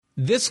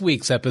This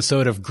week's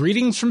episode of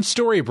Greetings from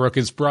Storybrooke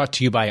is brought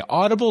to you by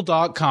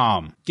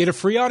Audible.com. Get a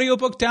free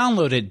audiobook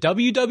download at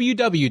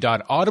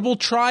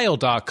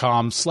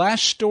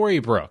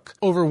www.audibletrial.com/Storybrooke.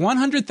 Over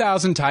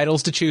 100,000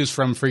 titles to choose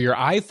from for your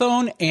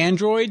iPhone,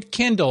 Android,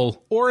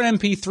 Kindle, or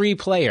MP3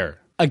 player.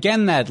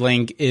 Again, that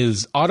link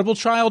is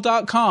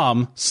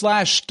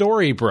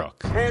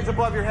audibletrial.com/Storybrooke. Hands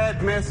above your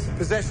head, miss.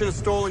 Possession of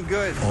stolen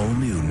goods. All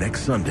new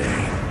next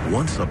Sunday.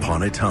 Once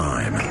upon a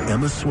time,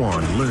 Emma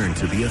Swan learned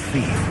to be a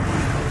thief.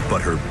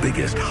 But her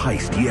biggest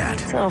heist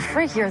yet It's a little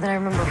freakier than I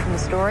remember from the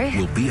story.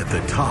 will be at the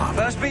top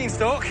First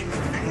beanstalk.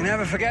 You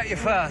never forget your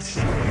first.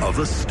 of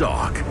a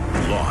stalk.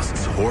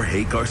 Lost's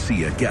Jorge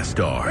Garcia guest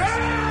stars.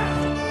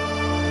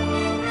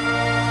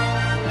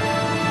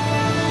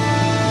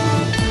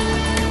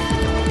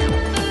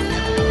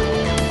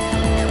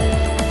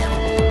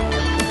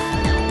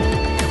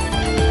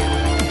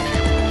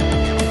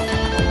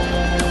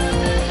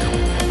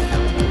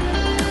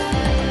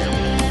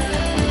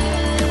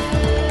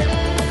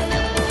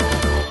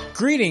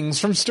 Greetings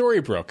from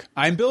Storybrooke.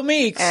 I'm Bill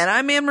Meeks. And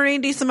I'm Anne-Marie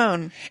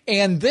DeSimone.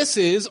 And this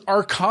is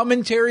our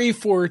commentary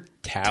for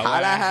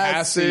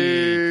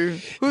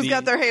Tallahassee. Who's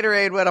got their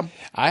haterade with them?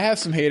 I have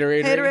some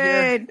haterade right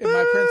Haterade. here in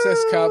my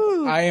Princess Cup.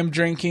 Boo. I am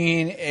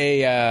drinking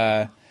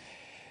a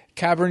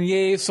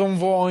Cabernet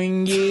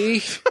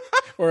Sauvignon,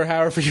 or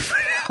however you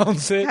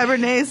pronounce it.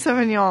 Cabernet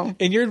Sauvignon.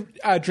 And you're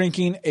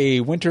drinking a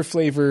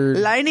winter-flavored...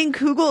 Lining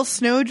Kugel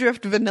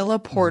Snowdrift Vanilla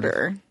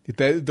Porter.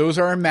 Those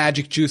are our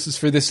magic juices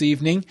for this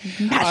evening.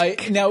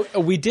 Magic. Now,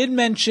 we did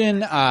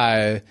mention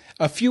a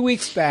few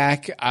weeks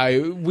back,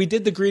 we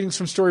did the Greetings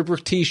from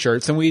Storybrooke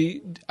t-shirts, and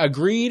we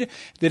agreed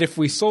that if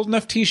we sold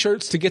enough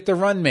t-shirts to get the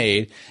run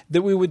made,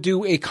 that we would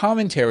do a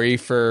commentary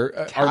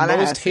for our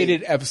most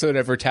hated episode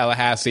ever,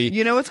 Tallahassee.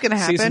 You know what's going to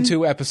happen? Season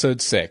 2,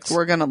 Episode 6.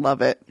 We're going to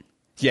love it.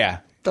 Yeah.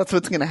 That's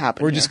what's going to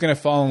happen. We're just going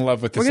to fall in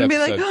love with this We're going to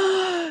episode. be like,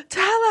 oh,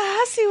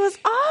 Tallahassee was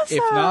awesome.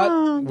 If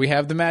not, we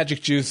have the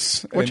magic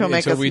juice. Which will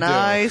make us we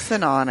nice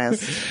and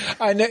honest.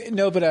 I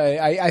know, but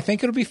I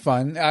think it'll be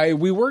fun.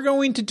 We were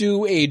going to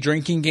do a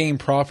drinking game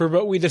proper,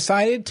 but we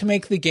decided to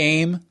make the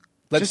game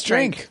Let's Just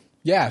drink.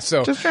 Yeah,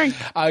 so Just drink.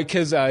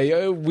 Because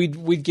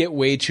we'd get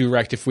way too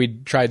wrecked if we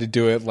tried to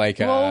do it like.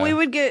 Well, we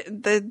would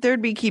get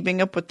there'd be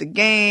keeping up with the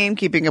game,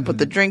 keeping up with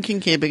the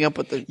drinking, keeping up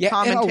with the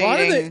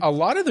commentating. And a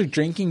lot of the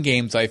drinking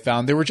games I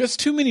found there were just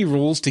too many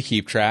rules to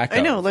keep track of.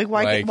 I know, like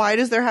why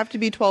does there have to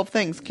be 12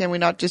 things? Can we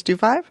not just do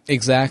 5?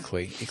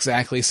 Exactly.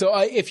 So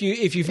if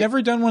you've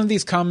never done one of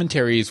these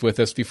commentaries with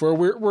us before,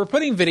 we're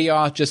putting video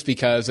off just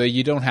because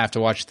you don't have to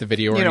watch the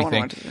video or You don't anything.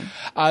 want to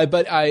watch it.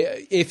 But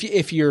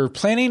if you're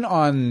planning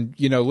on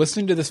listening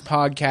to this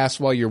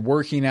podcast while you're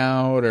working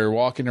out or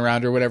walking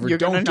around or whatever, You're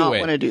don't gonna do not it.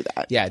 wanna do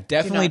that. Yeah,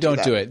 definitely Do not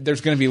don't do do that. it. There's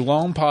going to be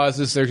long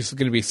pauses. There's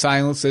going to be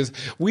silences.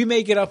 We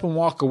may get up and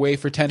walk away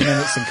for 10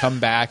 minutes and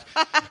come back.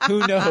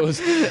 Who knows?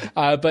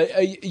 But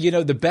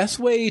the best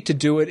way to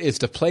do it is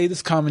to play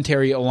this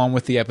commentary along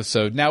with the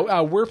episode.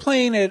 Now, we're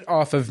playing it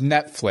off of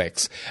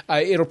Netflix.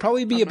 It'll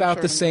probably be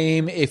about the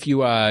same if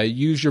you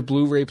use your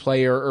Blu-ray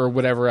player or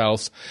whatever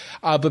else.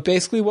 But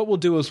basically what we'll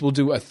do is we'll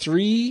do a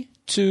 3,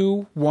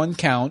 2, 1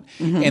 count,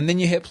 and then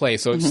you hit play.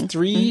 So it's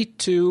 3,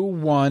 2,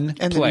 1,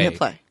 And play. then you hit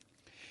play.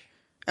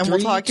 And we'll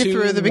 3, talk you 2,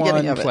 through the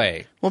beginning 1, of it.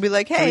 play. We'll be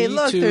like, hey, 3,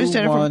 look, 2, there's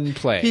Jennifer. 1,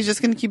 play. He's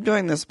just going to keep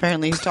doing this.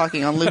 Apparently, he's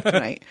talking on loop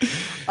tonight.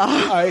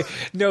 And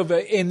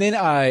then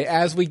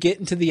as we get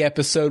into the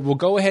episode, we'll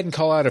go ahead and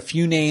call out a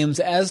few names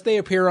as they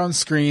appear on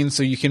screen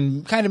so you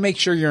can kind of make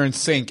sure you're in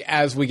sync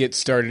as we get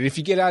started. If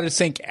you get out of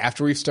sync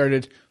after we've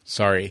started,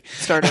 sorry.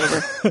 Start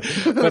over.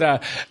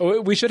 But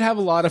we should have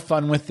a lot of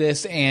fun with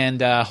this,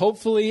 and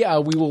hopefully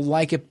we will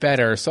like it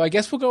better. So I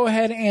guess we'll go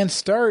ahead and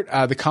start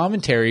the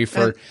commentary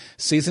for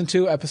Season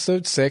 2,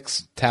 Episode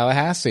 6,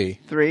 Tallahassee.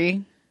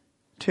 3,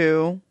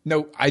 2.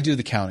 No, I do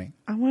the counting.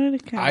 I wanted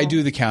to count. I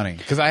do the counting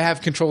because I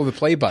have control of the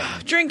play button.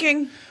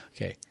 Drinking.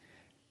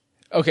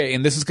 Okay,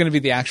 and this is going to be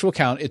the actual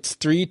count. It's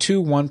 3,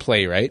 2, 1,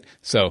 play, right?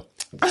 So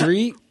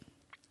 3,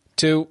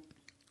 2,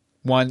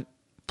 1,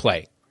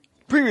 play.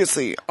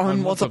 Previously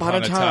on Once Upon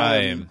a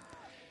Time.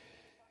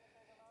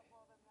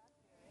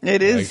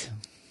 It is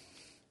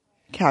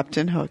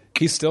Captain Hook.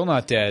 He's still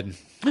not dead.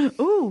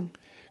 Ooh.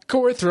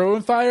 We're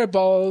throwing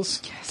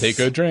fireballs. Yes. Take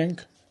a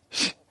drink.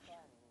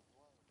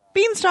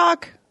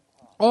 Beanstalk.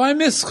 Oh, I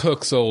miss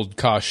Hook's old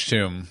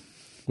costume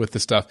with the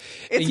stuff.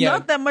 It's And yeah,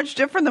 not that much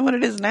different than what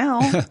it is now.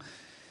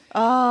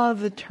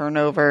 The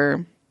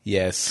turnover.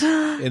 Yes.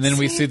 And then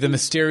we see the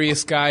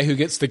mysterious guy who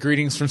gets the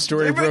Greetings from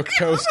Storybrooke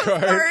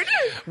postcard,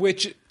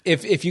 which,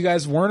 if you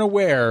guys weren't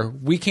aware,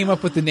 we came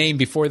up with the name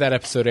before that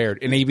episode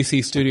aired. An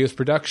ABC Studios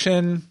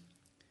production.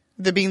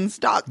 The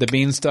Beanstalk. The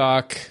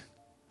Beanstalk.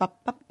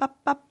 Bop, bop, bop,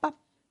 bop, bop.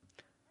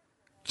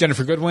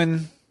 Jennifer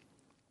Goodwin.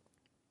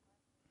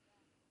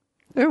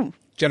 Ooh.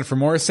 Jennifer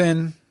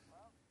Morrison.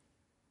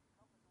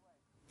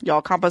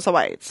 Y'all compass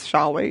away,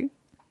 shall we?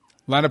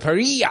 Lana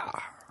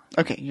Parrilla.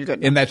 Okay, you're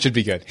good. And that should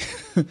be good.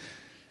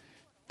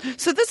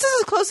 So this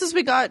is as close as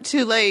we got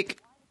to, like,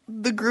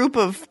 the group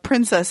of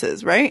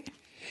princesses, right?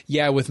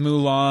 Yeah, with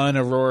Mulan,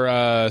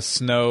 Aurora,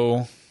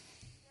 Snow.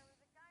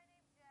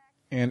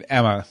 and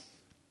Emma.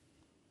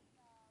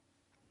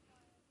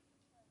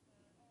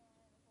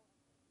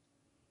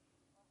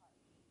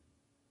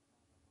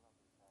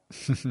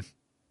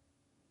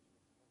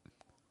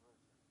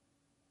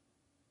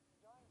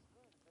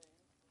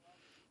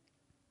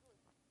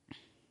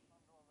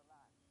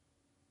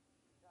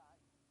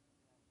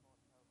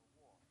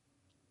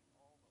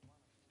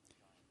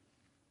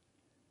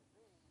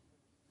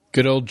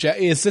 Good old Jack.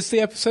 Is this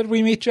the episode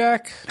we meet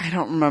Jack? I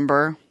don't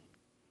remember.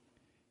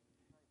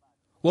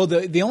 Well,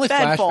 the only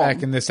Bad flashback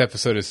form. in this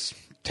episode is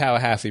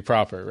Tallahassee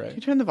proper, right? Can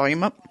you turn the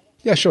volume up?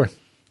 Yeah, sure.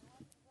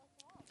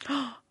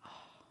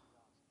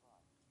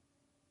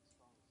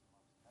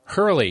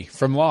 Hurley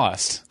from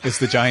Lost is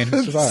the giant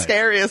who survived.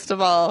 Scariest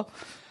of all.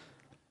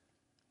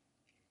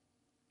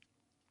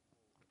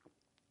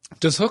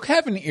 Does Hook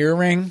have an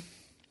earring?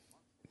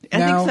 I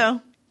now? think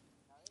so.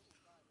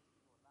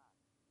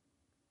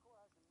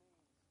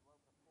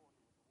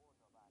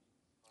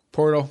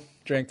 Portal,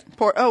 drink.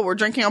 We're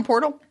drinking on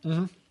Portal?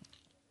 Mm-hmm.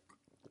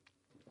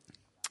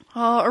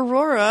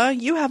 Aurora,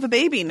 you have a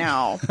baby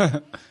now.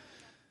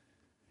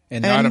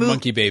 And not a Mu-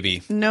 monkey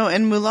baby. No,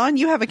 and Mulan,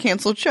 you have a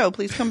canceled show.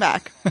 Please come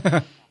back.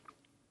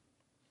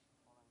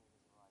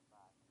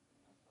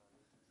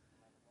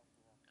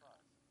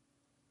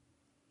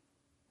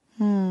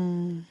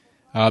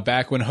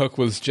 Back when Hook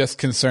was just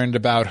concerned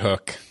about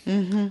Hook.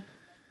 Mm-hmm.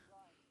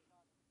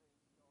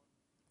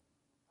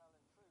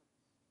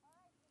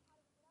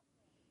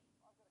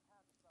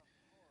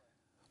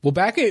 Well,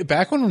 back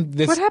when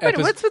this What happened?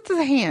 episode, What's with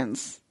the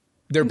hands?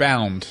 they're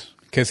bound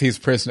because he's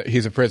prisoner.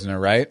 He's a prisoner,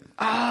 right?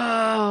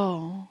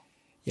 Oh.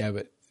 Yeah,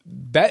 but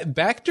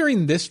back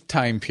during this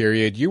time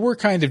period, you were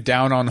kind of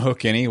down on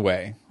Hook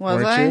anyway, Was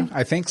weren't I? you?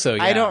 I think so.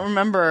 Yeah. I don't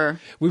remember.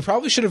 We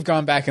probably should have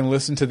gone back and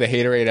listened to the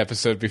Haterade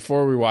episode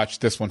before we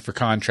watched this one for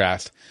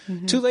contrast.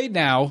 Mm-hmm. Too late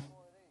now.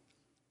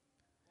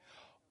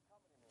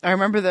 I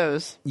remember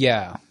those.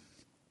 Yeah.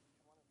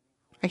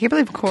 I can't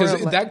believe Because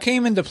Cora. that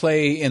came into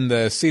play in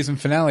the season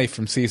finale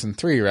from season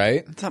 3,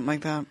 right? Something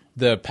like that.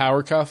 The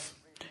power cuff.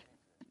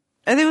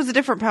 I think it was a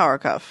different power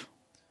cuff.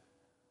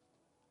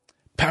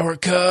 Power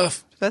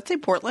cuff. Did that say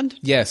Portland?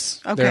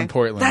 Yes, Okay. they're in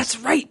Portland. That's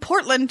right,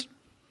 Portland.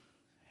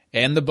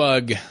 And the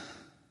bug.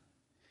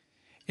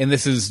 And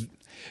this is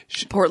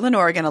Portland,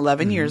 Oregon,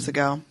 11 Mm-hmm. years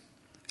ago.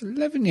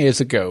 11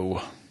 years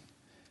ago.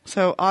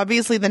 So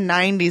obviously the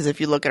 90s if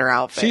you look at her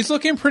outfit. She's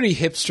looking pretty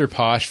hipster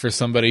posh for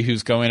somebody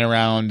who's going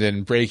around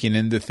and breaking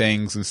into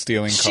things and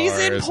stealing cars. She's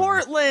in and-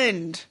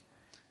 Portland.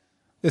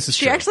 This is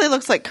She true. actually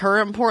looks like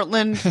current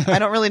Portland. I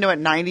don't really know what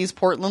 90s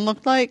Portland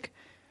looked like.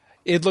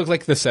 It looked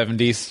like the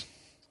 70s.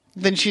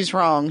 Then she's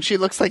wrong. She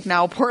looks like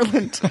now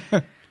Portland.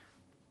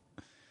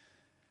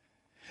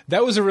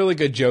 That was a really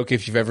good joke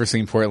if you've ever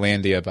seen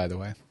Portlandia, by the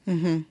way.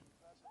 Mm-hmm.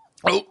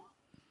 Oh.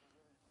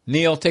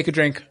 Neil, take a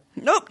drink.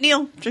 Nope,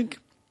 Neil, drink.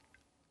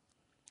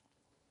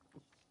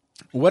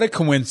 What a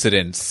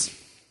coincidence.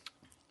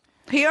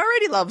 He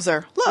already loves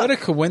her. Look. What a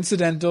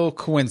coincidental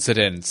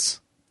coincidence.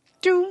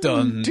 Dun,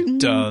 Dun,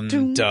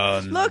 dun,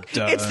 dun, Look,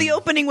 dun. it's the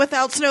opening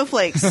without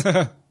snowflakes.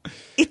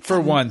 It's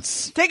For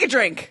once. Take a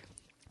drink.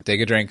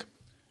 Take a drink.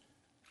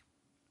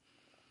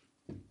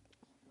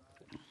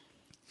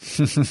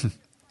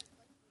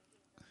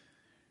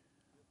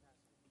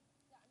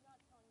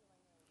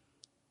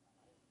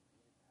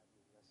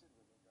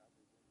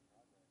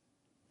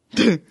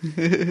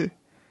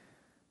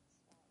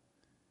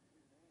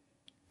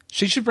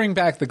 She should bring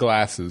back the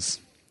glasses.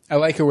 I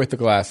like her with the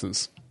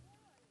glasses.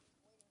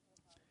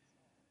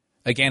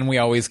 Again, we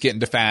always get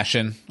into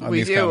fashion on We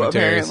these do,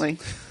 commentaries.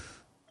 apparently.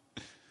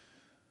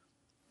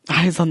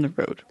 Eyes on the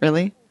road.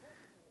 Really?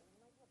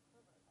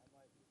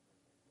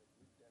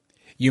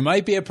 You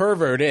might be a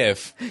pervert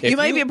if You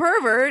might be a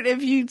pervert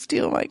if you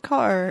steal my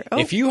car. Oh,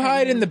 if you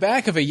hide in the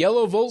back of a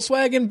yellow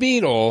Volkswagen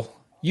Beetle,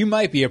 you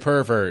might be a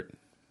pervert.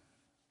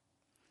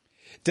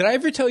 Did I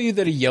ever tell you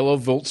that a yellow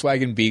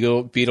Volkswagen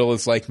Beetle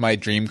is like my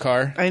dream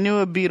car? I knew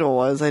a Beetle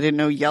was. I didn't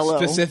know yellow.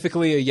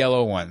 Specifically a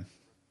yellow one.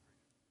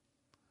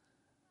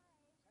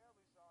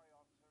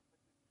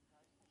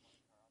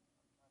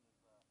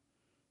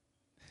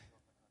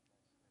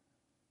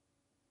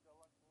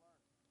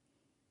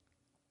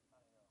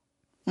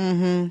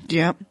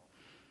 Yep.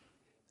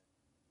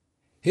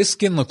 His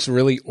skin looks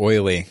really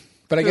oily,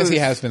 but I guess he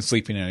Whose? has been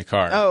sleeping in a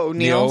car. Oh,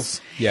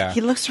 Neil's? Yeah.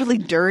 He looks really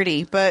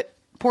dirty, but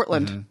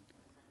Portland. Mm-hmm.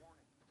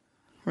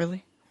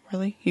 Really?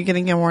 Really? You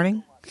getting a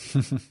warning?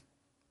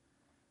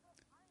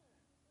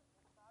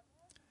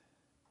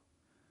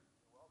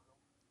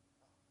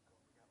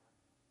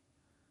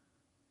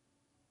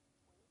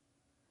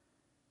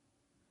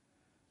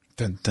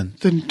 Dun, dun,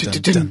 Dun, dun, dun,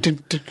 dun, dun, dun,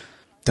 dun, dun.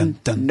 dun,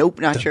 dun, Nope,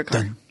 not dun, your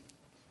car. dun.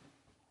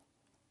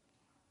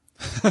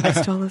 I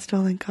stole a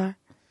stolen car.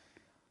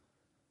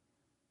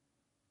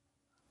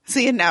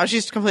 See, and now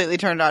she's completely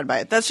turned on by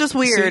it. That's just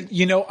weird.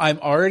 See, I'm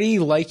already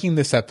liking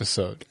this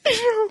episode.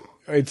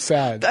 It's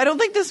sad. I don't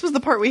think this was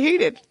the part we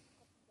hated.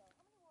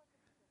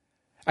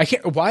 I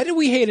can't. Why do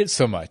we hate it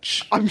so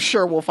much? I'm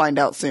sure we'll find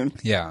out soon.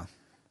 Yeah.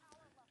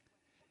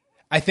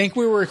 I think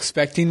we were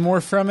expecting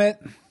more from it.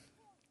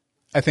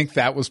 I think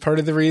that was part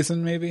of the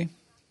reason, maybe.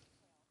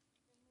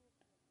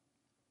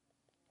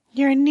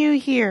 You're new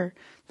here.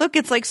 Look,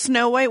 it's like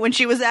Snow White when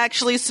she was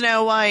actually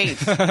Snow White.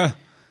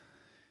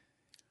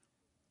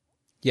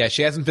 Yeah,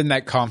 she hasn't been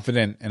that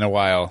confident in a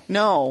while.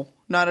 No,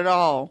 not at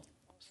all.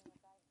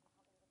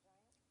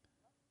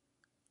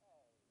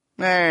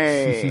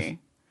 Hey.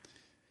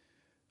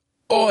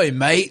 Oi,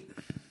 mate.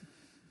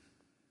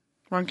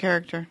 Wrong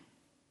character.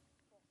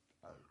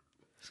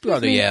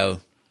 Bloody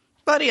hell.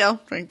 Buddy,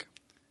 I'll drink.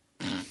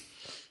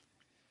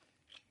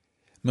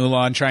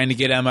 Mulan trying to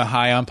get Emma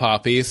high on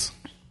poppies.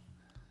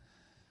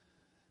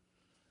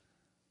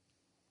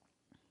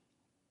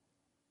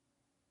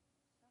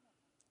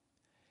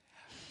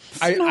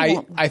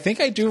 I think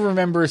I do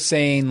remember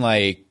saying,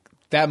 like,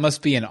 that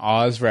must be an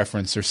Oz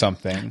reference or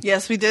something.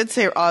 Yes, we did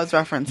say Oz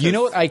references. You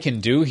know what I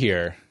can do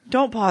here?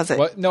 Don't pause it.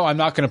 What? No, I'm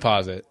not going to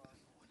pause it.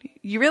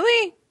 You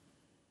really?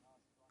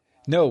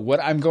 No,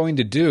 what I'm going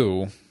to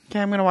do... Okay,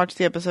 I'm going to watch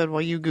the episode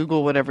while you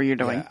Google whatever you're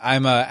doing. Yeah,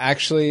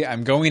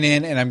 I'm going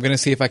in and I'm going to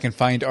see if I can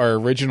find our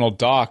original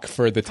doc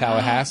for the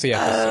Tallahassee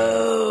episode.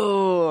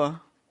 Oh.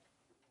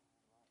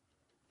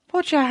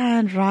 Put your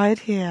hand right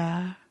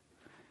here.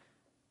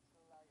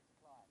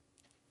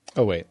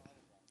 Oh, wait.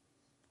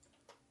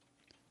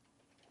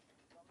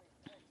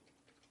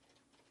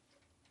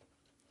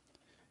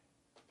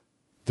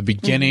 The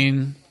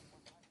beginning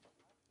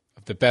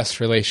of the best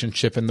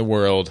relationship in the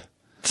world.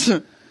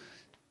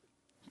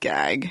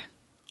 Gag.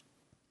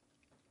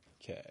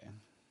 Okay.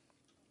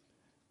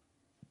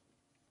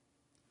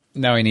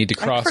 Now I need to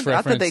cross-reference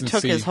I forgot that they and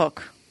took see. his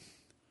hook.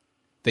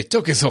 They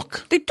took his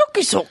hook. They took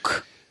his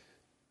hook.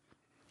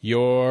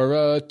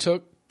 You're a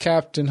took,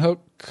 Captain Hook.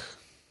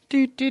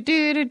 Do, do,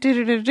 do, do,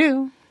 do, do,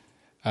 do.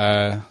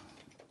 Uh,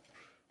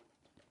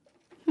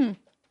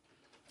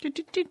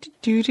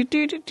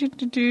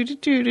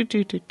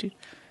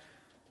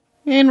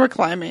 And we're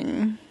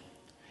climbing.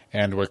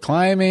 and we're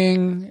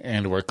climbing,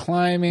 and we're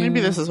climbing. Maybe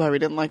this is why we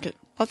didn't like it.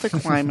 Lots of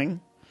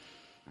climbing.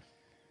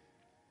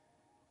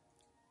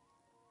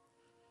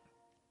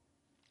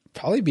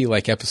 Probably be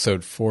like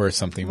episode 4 or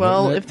something.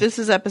 Well, wouldn't if it? this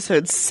is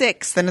episode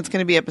 6, then it's going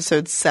to be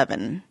episode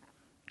 7.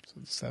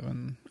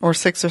 7. Or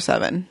 6 or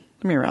 7.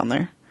 Let me around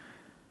there.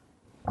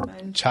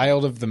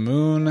 Child of the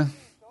Moon.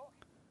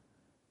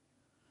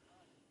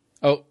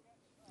 Oh,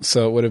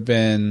 so it would have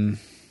been...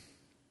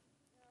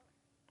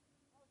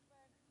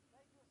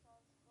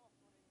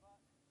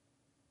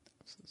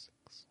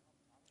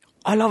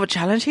 I love a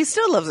challenge. He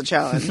still loves a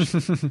challenge.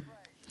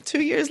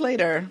 2 years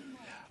later.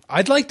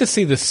 I'd like to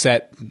see the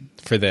set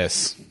for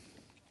this.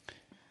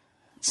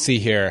 See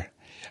here.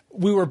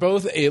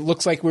 It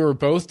looks like we were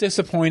both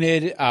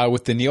disappointed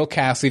with the Neil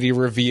Cassidy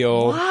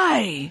reveal.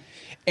 Why?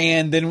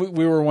 And then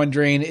we were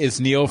wondering, is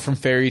Neil from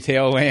Fairy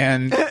Tale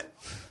Land?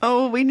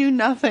 Oh, we knew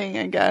nothing,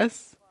 I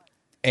guess.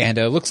 And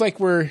it looks like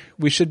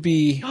we should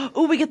be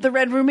Oh, we get the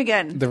red room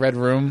again. the Red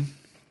Room.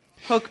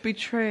 Hook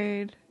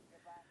betrayed.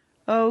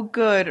 Oh,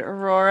 good.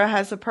 Aurora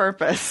has a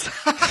purpose.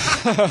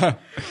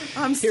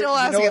 I'm still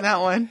asking what? that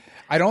one.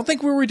 I don't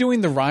think we were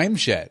doing the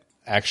rhymes yet,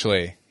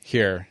 actually,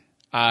 here.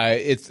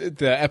 It's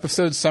the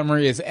episode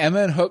summary is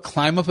Emma and Hook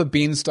climb up a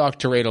beanstalk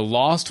to raid a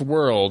lost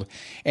world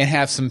and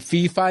have some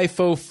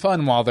fee-fi-fo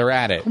fun while they're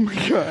at it. Oh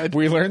my God.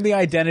 We learn the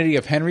identity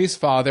of Henry's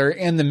father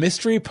and the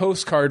mystery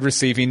postcard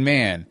receiving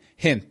man.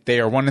 Hint, they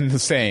are one and the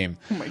same.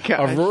 Oh my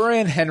gosh. Aurora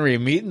and Henry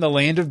meet in the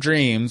land of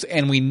dreams,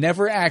 and we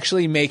never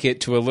actually make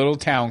it to a little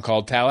town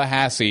called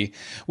Tallahassee,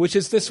 which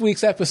is this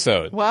week's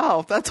episode.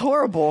 Wow, that's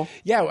horrible.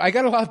 Yeah, I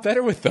got a lot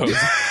better with those.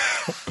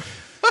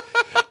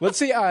 Let's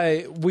see.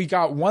 We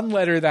got one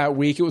letter that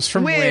week. It was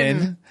from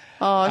Lynn.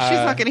 Oh, she's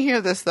not going to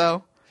hear this,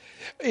 though.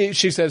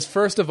 She says,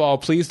 first of all,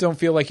 please don't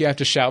feel like you have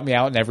to shout me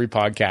out in every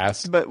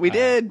podcast. But we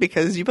did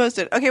because you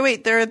posted. Okay,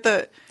 wait. They're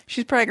at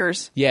she's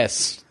Preggers.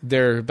 Yes,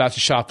 they're about to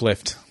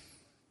shoplift.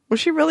 Was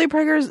she really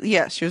Preggers?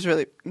 Yes, she was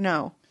really.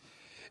 No.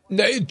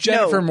 No,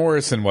 Jennifer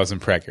Morrison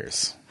wasn't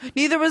Preggers.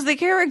 Neither was the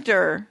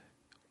character.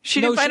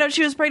 She didn't find out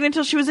she was pregnant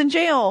until she was in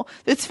jail.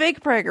 It's fake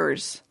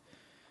Preggers.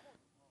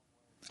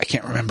 I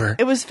can't remember.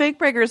 It was fake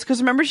Preggers because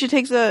remember she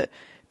takes a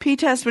pee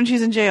test when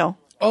she's in jail.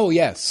 Oh,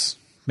 yes.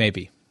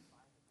 Maybe.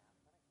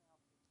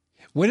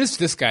 When is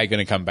this guy going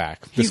to come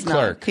back? This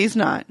clerk. He's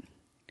not.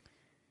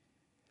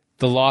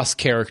 The lost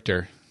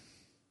character.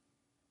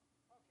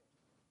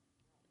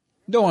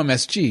 No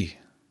MSG.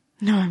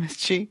 No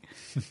MSG.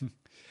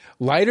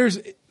 Lighters.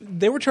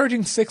 They were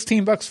charging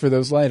 $16 for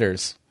those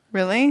lighters.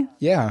 Really?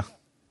 Yeah.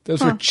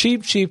 Those were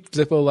cheap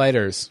Zippo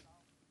lighters.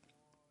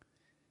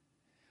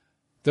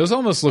 Those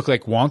almost look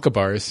like Wonka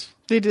bars.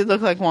 They did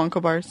look like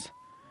Wonka bars.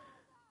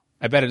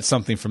 I bet it's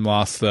something from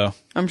Lost, though.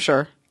 I'm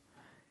sure.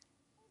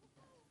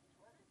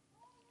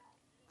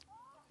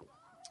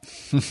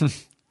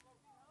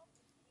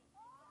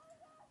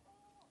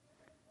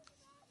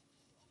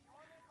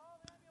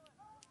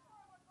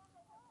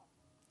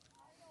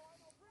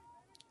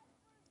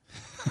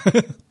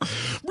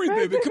 Breathe,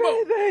 baby, come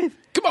on.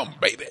 Come on,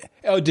 baby.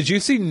 Oh, did you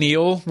see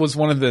Neil was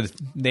one of the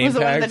name tags?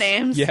 Was it one of the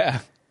names? Yeah.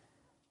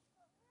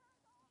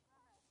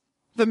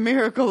 the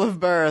miracle of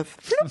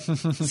birth.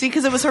 See,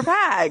 because it was her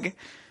bag.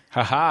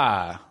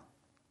 Ha-ha.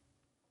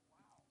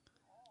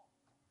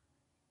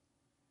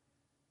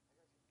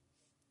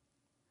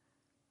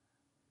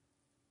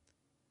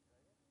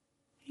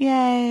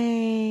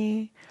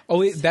 Yay.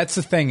 Oh, that's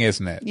the thing,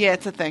 isn't it? Yeah,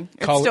 it's a thing.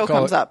 It still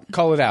comes up.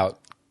 Call it out.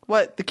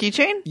 What, the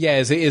keychain? Yeah,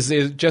 is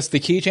it just the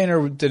keychain,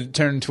 or did it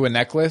turn into a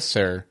necklace,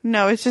 or?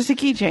 No, it's just a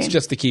keychain. It's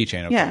just the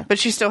keychain, okay. Yeah, but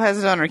she still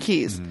has it on her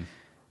keys. Mm-hmm.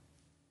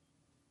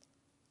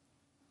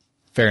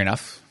 Fair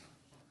enough.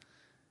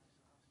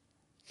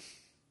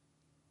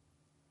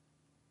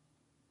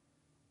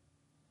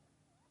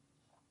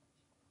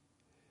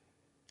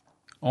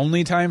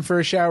 Only time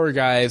for a shower,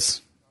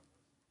 guys.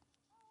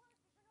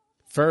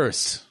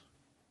 First,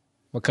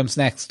 what comes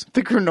next?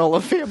 The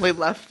granola family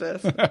left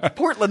this.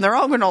 Portland, they're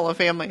all granola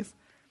families.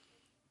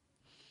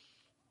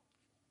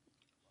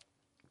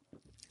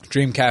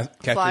 Dream catcher,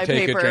 Fly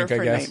take a paper drink, I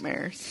for guess.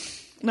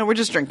 nightmares. No, we're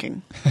just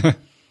drinking.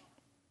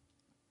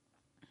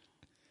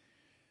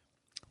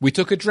 We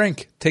took a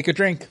drink. Take a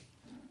drink.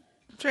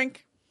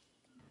 Drink.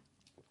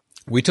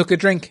 We took a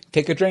drink.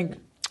 Take a drink.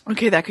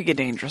 Okay, that could get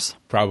dangerous.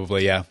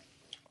 Probably, yeah.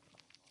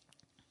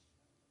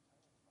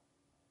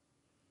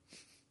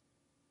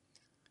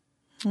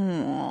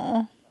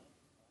 Aww.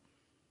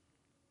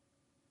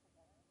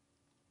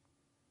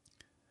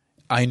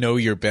 I know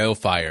you're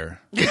Balefire.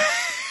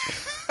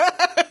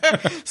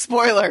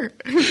 Spoiler.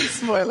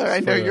 Spoiler. I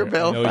know you're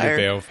Balefire. I know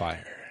you're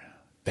Balefire.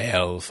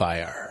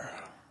 Balefire.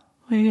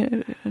 What are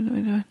you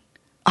doing?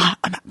 I'm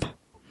up.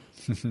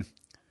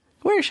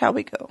 Where shall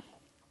we go?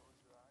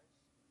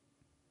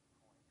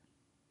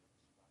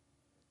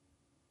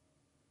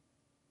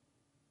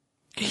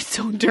 He's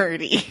so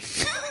dirty.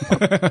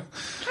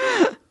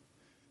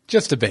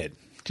 Just a bit.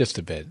 Just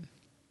a bit.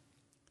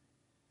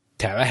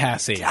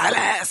 Tallahassee.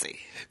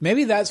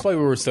 Maybe that's why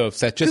we were so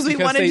upset. Just we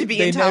because wanted to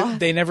be in Tallahassee.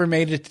 They never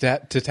made it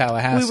to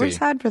Tallahassee. We were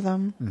sad for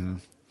them. Mm-hmm.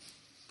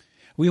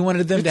 We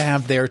wanted them to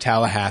have their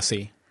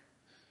Tallahassee.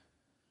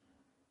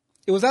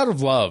 It was out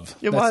of love.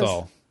 That's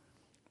all.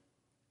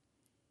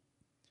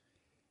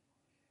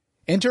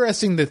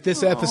 Interesting that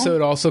this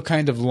episode also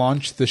kind of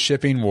launched the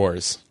shipping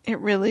wars. It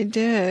really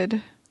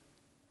did.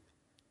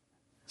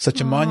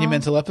 Such a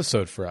monumental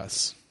episode for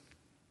us.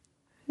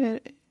 They're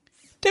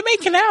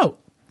making out.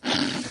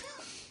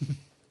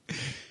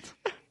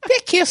 They're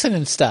kissing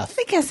and stuff.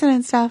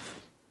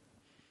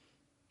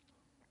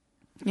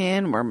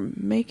 And we're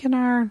making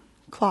our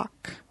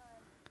clock.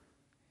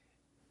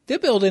 They're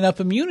building up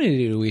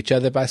immunity to each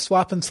other by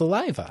swapping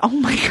saliva. Oh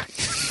my God.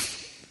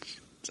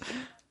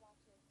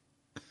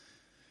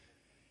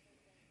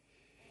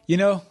 You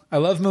know, I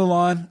love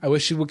Mulan. I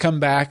wish she would come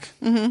back.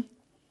 Mm-hmm.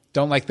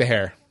 Don't like the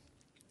hair.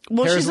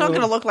 Well, Hair's she's not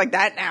going to look like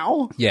that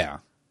now. Yeah.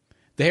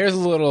 The hair's a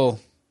little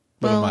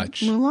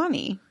much.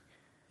 Mulani.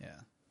 Yeah.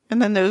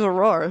 And then there's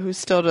Aurora, who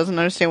still doesn't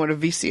understand what a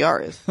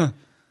VCR is.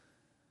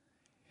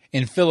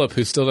 And Philip,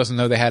 who still doesn't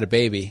know they had a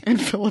baby. And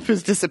Philip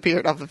has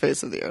disappeared off the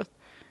face of the earth.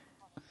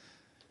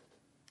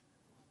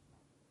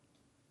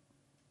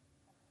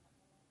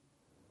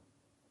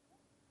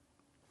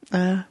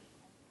 Oh,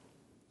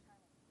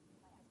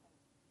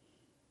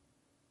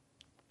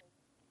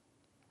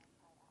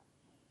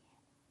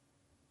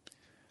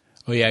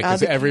 yeah,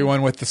 because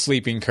everyone with the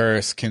sleeping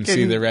curse can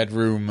see the red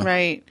room.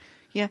 Right.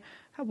 Yeah.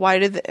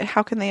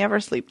 How can they ever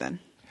sleep then?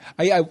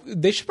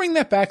 They should bring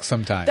that back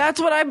sometime.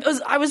 That's what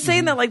I was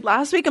saying that like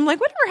last week. I'm like,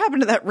 whatever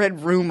happened to that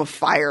red room of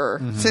fire?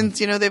 Since,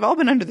 they've all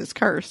been under this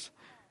curse.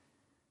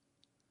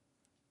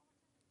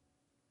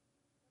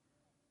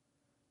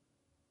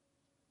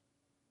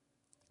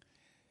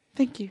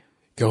 Thank you.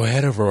 Go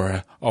ahead,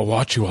 Aurora. I'll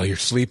watch you while you're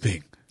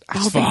sleeping.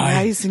 I'll be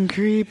nice and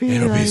creepy.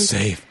 It'll be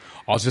safe.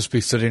 I'll just be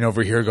sitting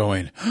over here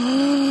going,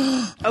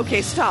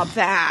 okay, stop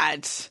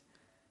that.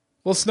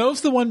 Well,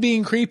 Snow's the one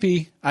being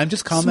creepy. I'm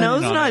just commenting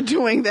Snow's on not it.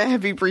 doing the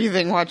heavy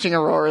breathing watching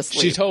Aurora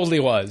sleep. She totally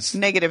was.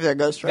 Negative there,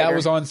 Ghost Rider. That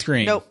was on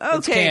screen. Nope. Okay.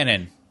 It's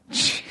canon.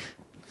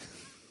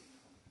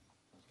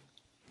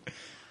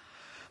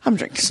 I'm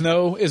drinking.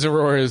 Snow is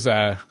Aurora's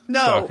stalker.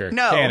 No,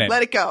 Canon.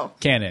 let it go.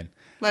 Canon.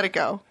 Let it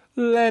go.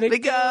 Let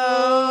it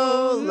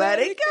go. Let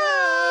it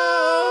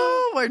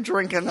go. We're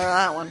drinking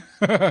that one.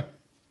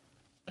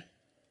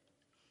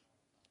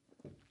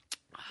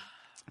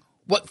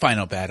 What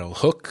final battle?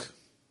 Hook?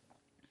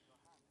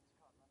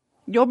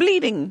 You're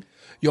bleeding.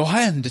 Your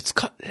hand, it's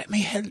cut. Let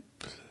me help.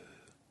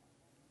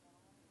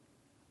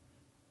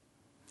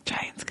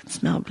 Giants can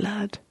smell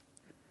blood.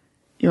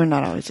 You're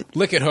not always...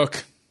 Lick it,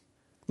 Hook.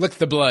 Lick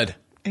the blood.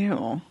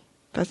 Ew.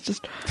 That's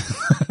just...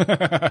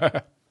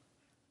 But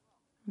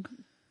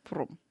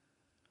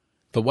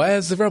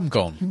where's the rum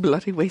gone?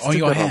 Bloody waste On of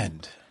your the rum.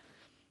 hand.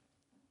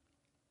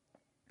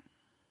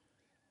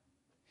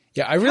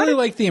 Yeah, I really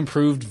like the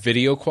improved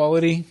video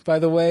quality, by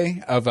the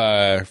way, of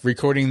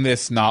recording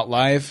this not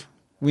live.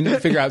 We need to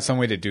figure out some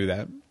way to do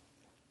that.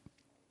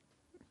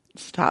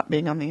 Stop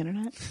being on the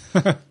internet.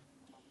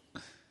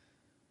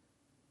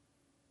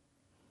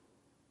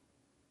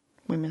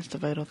 We missed a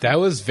vital thing. That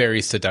was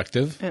very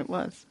seductive. It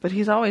was. But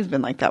he's always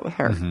been like that with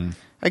her.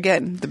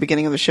 Again, the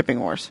beginning of the shipping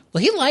wars.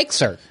 Well, he likes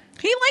her.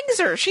 He likes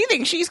her. She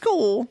thinks she's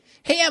cool.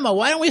 Hey, Emma,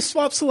 why don't we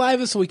swap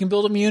saliva so we can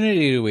build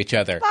immunity to each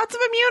other? Lots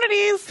of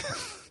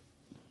immunities.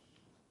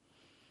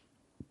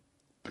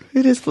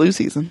 It is flu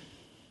season.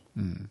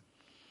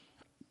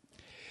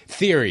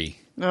 Theory.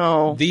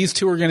 No. These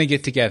two are going to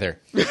get together.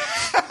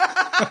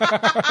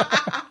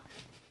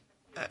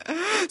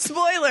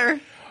 Spoiler.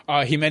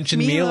 He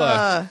mentioned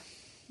Mila.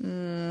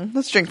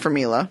 Let's drink for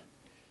Mila.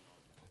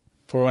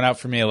 Pour one out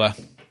for Mila.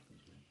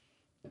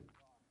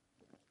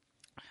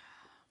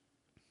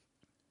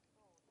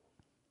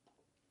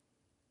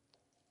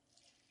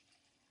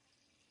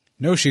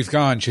 No, she's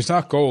gone. She's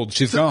not gold.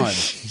 She's gone.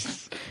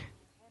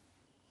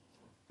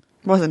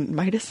 Wasn't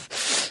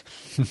Midas?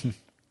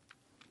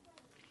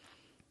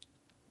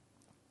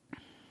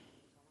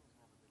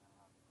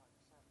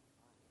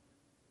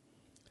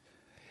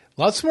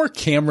 Lots more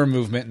camera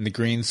movement in the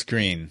green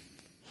screen.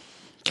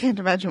 Can't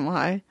imagine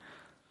why.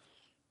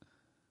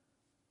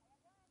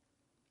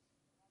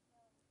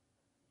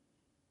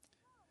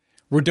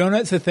 Were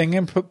donuts a thing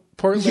in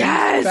Portland?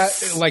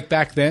 Yes! Like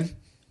back then?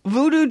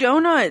 Voodoo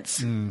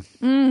donuts.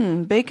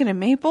 Bacon and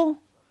maple.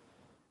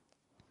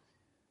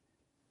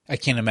 I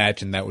can't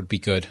imagine that would be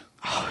good.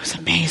 Oh, it was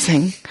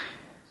amazing.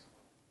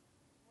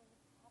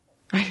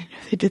 I didn't know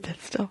they did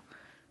that still.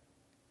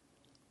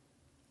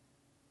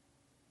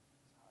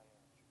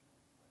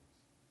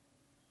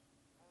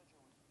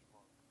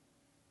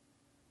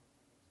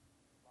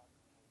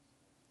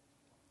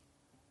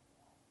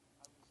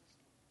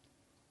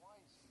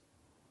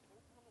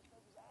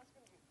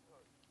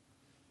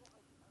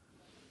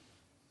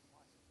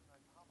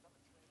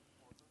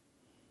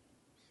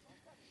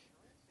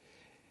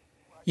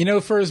 You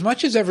know, for as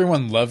much as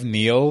everyone loved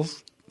Neil,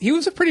 he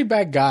was a pretty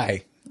bad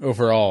guy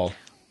overall.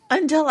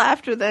 Until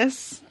after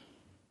this.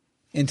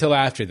 Until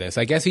after this.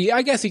 I guess he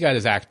got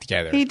his act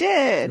together. He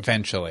did.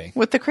 Eventually.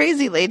 With the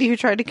crazy lady who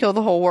tried to kill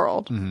the whole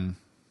world. Mm-hmm.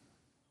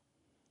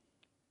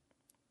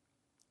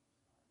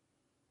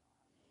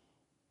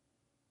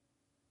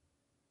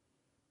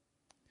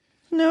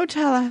 No,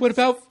 tell us. What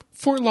about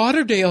Fort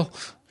Lauderdale?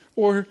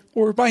 Or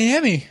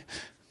Miami?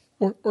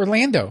 Or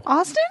Orlando?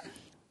 Austin?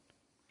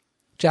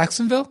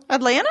 Jacksonville?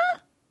 Atlanta?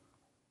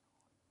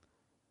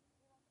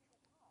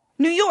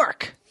 New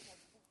York?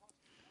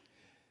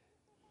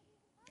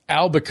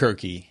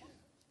 Albuquerque.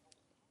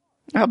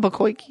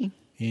 Albuquerque.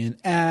 In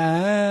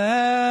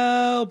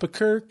Albuquerque.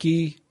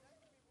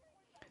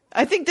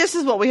 I think this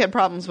is what we had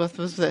problems with,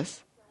 was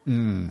this.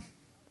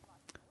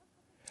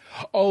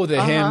 Oh,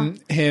 the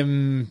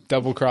him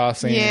double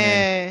crossing.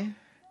 Yeah.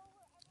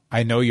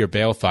 I know you're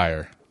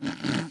Balefire.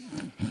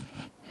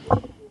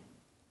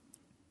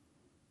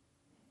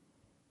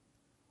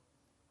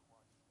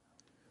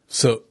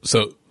 So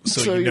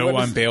you know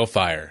I'm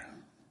Balefire.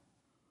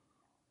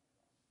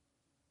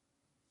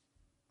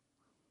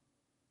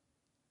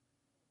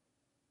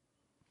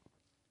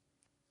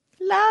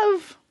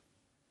 Love.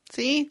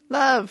 See?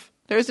 Love.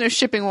 There's no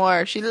shipping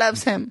war. She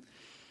loves him.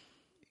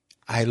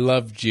 I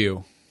loved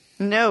you.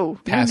 No.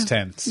 Past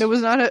tense. There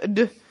was not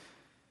a...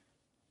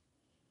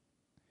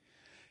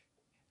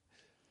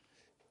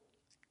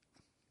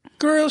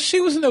 Girl, she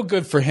was no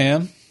good for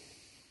him.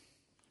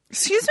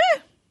 Excuse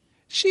me?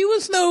 She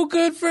was no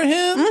good for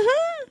him.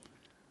 Mm-hmm.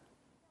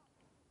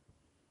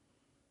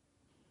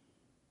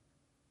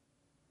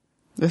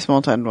 This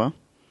won't end well.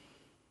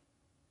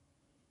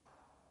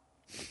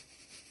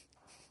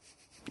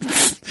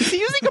 Is he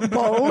using a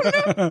bone?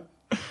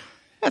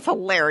 That's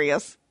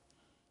hilarious.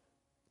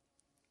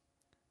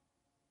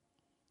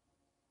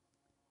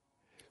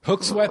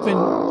 Hook's weapon.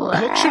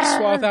 Hook should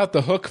swap out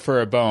the hook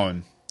for a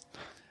bone.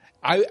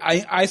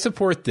 I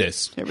support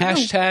this.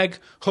 Hashtag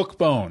hook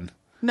bone.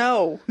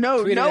 No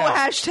Tweet it out.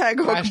 hashtag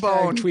hook Hashtag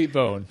bone. tweet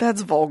bone.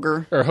 That's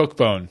vulgar. Or hook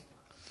bone.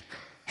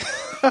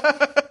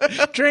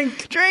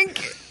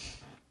 Drink.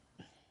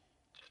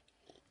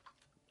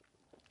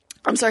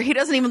 I'm sorry, he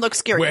doesn't even look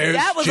scary. Where's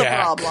That was Jack?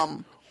 a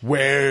problem.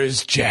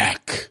 Where's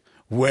Jack?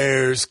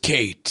 Where's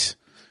Kate?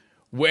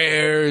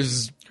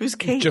 Where's Who's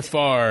Kate?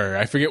 Jafar?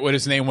 I forget what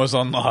his name was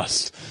on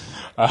Lost.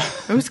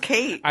 Who's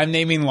Kate? I'm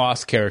naming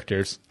Lost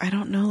characters. I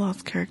don't know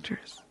Lost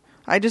characters.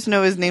 I just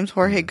know his name's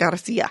Jorge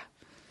Garcia.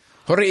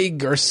 Jorge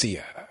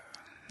Garcia.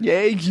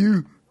 Yeah,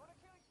 you.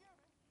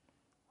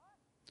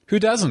 Who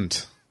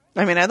doesn't?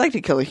 I mean, I'd like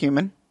to kill a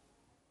human.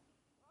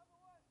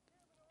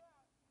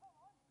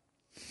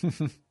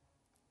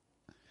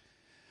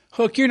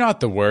 Hook, you're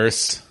not the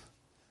worst.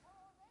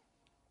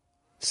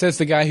 Says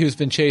the guy who's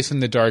been chasing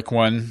the Dark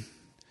One.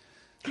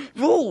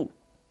 Ooh,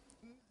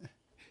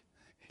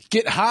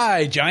 Get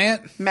high,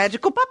 giant.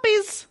 magical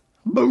puppies.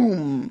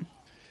 Boom.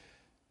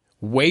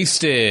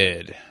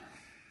 Wasted.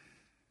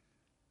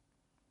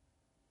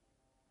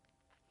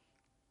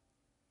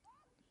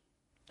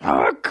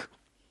 Hook.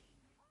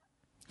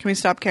 Can we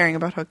stop caring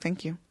about Hook?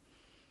 Thank you.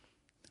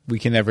 We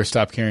can never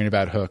stop caring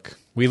about Hook.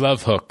 We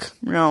love Hook.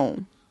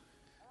 No.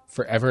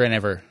 Forever and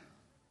ever.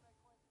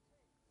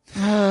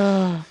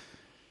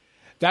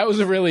 That was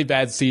a really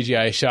bad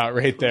CGI shot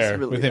right there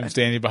really with him bad.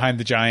 standing behind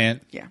the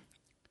giant. Yeah.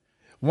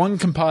 one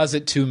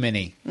composite too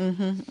many.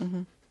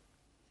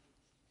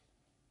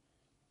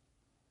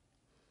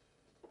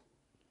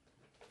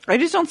 I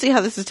just don't see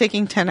how this is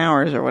taking 10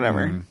 hours or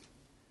whatever.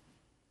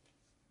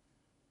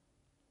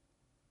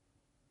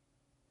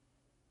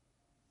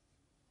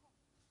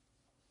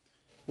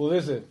 Well,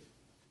 is it?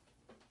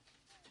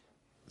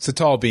 It's a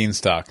tall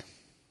beanstalk.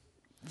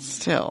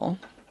 Still.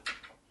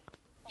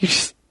 You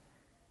just...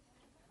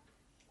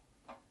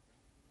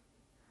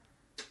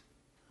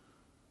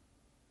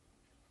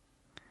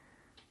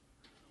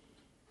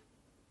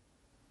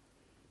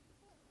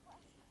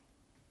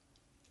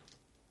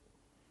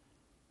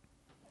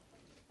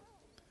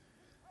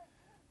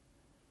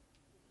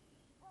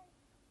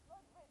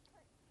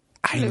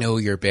 I know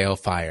your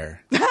balefire.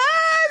 Then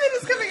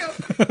it's coming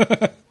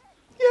up.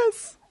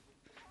 Yes.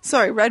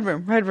 Sorry, red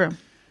room. Red rum.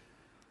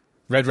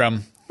 Red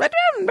room.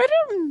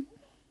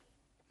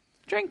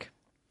 Drink.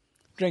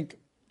 Drink.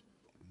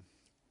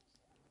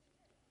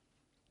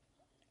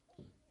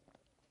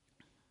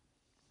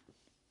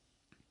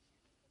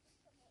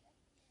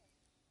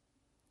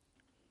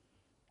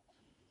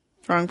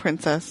 Wrong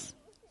princess.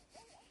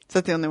 Is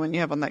that the only one you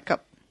have on that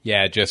cup?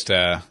 Yeah, just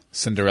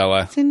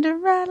Cinderella.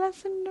 Cinderella.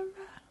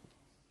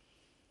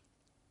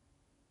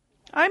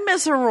 I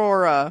miss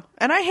Aurora.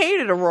 And I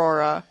hated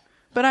Aurora.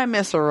 But I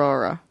miss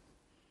Aurora.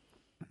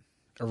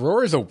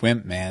 Aurora's a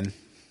wimp, man.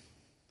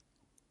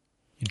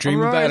 You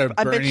dream Aurora's- about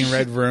a I bet burning she-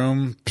 red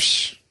room.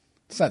 Psh,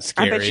 it's not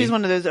scary. I bet she's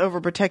one of those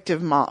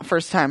overprotective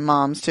first-time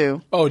moms,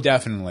 too. Oh,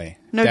 definitely.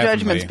 No Definitely.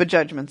 judgments, but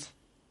judgments.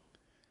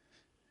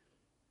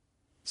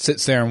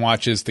 Sits there and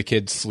watches the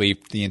kids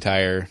sleep the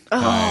entire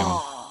time.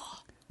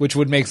 Which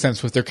would make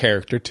sense with their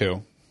character,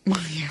 too.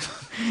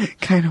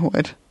 Kind of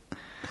would.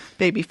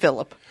 Baby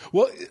Philip.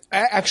 Well,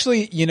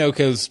 actually,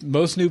 because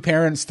most new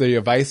parents, the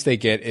advice they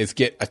get is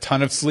get a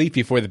ton of sleep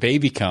before the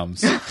baby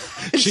comes.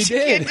 She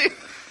did.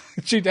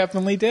 She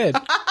definitely did.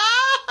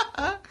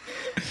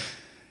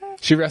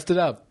 She rested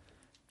up.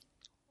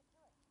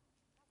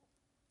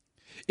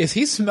 Is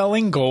he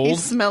smelling gold?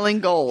 He's smelling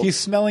gold. He's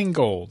smelling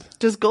gold.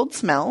 Does gold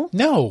smell?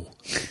 No.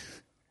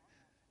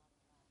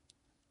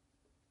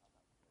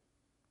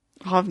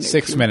 I'll have no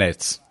 6 clue.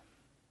 minutes.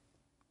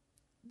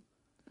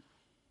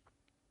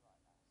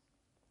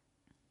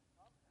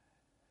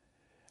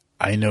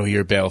 I know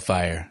your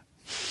balefire.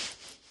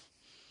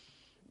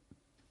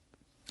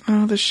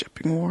 Oh, the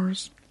shipping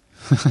wars.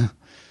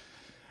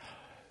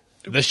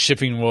 The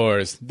shipping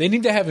wars. They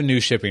need to have a new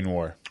shipping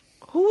war.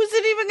 Who is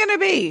it even going to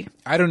be?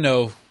 I don't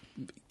know.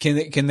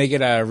 Can they get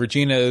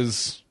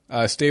Regina's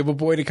stable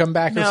boy to come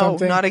back or No,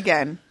 something? not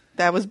again.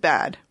 That was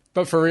bad.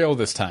 But for real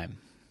this time.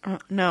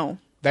 No.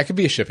 That could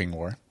be a shipping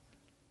war.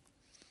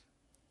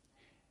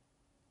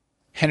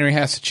 Henry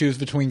has to choose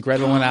between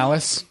Gretel and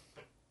Alice.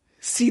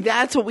 See,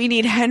 that's what we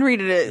need Henry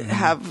to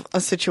have a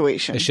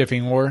situation. A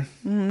shipping war.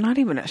 Not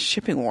even a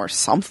shipping war.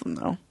 Something,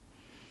 though.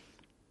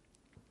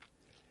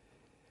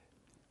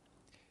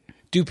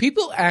 Do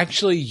people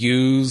actually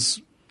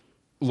use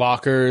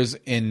lockers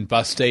in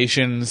bus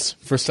stations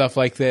for stuff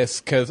like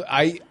this? Because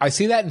I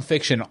see that in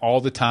fiction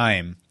all the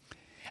time.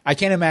 I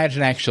can't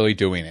imagine actually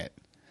doing it.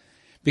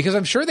 Because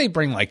I'm sure they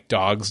bring, like,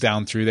 dogs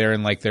down through there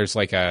and, like, there's,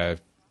 like, a...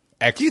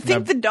 Do you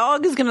think the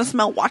dog is going to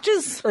smell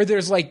watches? Or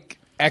there's, like,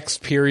 X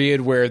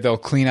period where they'll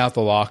clean out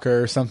the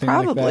locker or something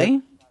like that?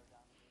 Probably.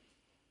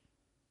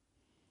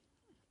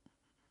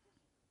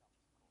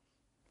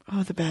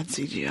 Oh, the bad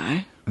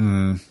CGI.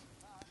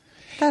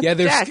 That's Yeah,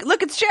 there's- Jack.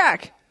 Look, it's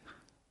Jack.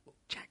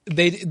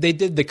 They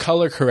did the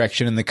color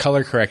correction, and the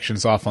color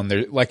correction's off on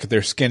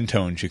their skin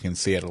tones. You can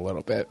see it a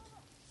little bit.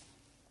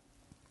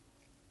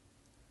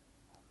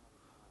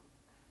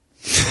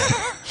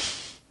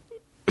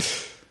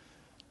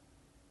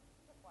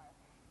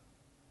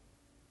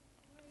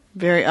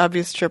 Very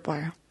obvious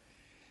tripwire.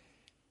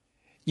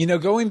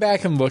 Going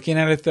back and looking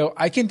at it, though,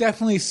 I can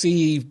definitely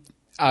see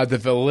the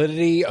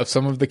validity of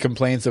some of the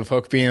complaints of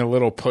Hook being a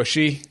little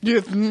pushy.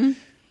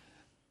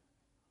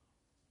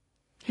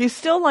 He's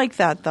still like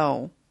that,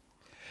 though.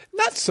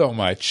 Not so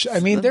much. I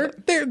mean,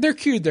 they're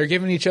cute. They're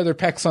giving each other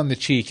pecks on the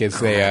cheek as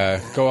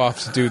they go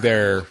off to do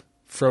their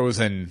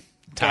Frozen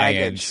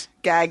tie-ins.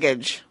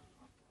 Gaggage.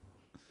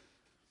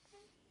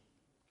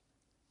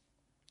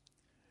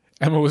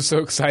 Emma was so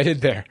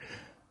excited there.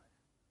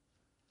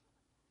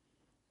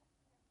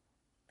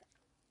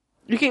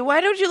 Okay,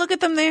 why don't you look at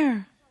them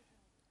there?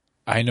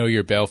 I know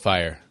your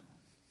balefire.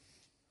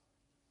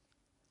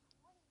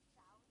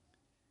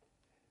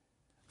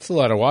 That's a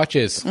lot of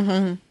watches.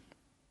 Mm-hmm.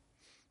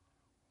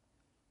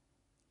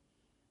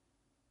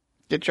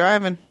 Get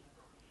driving.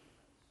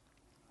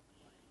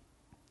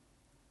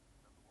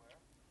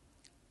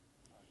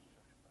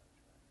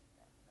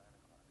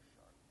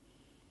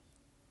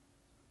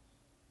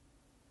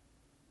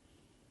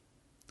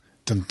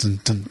 Dun, dun,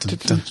 dun, dun,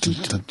 dun, dun,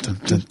 dun,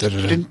 dun, dun,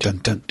 dun,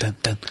 dun, dun,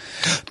 dun,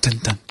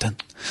 dun, dun,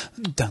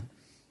 dun, dun.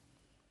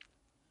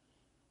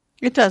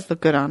 It does look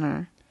good on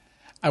her.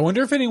 I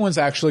wonder if anyone's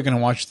actually going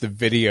to watch the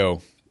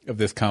video of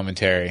this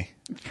commentary.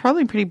 It's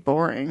probably pretty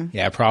boring.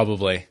 Yeah,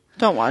 probably.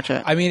 Don't watch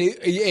it. I mean,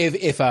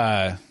 if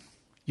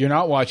you're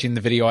not watching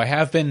the video, I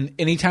have been.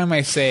 Anytime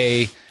I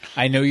say,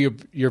 I know you're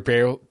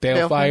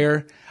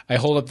Balefire, I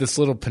hold up this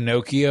little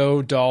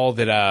Pinocchio doll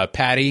that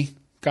Patty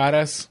got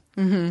us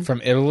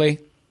from Italy.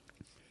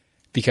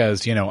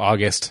 Because,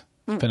 August,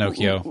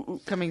 Pinocchio.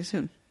 Coming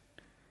soon.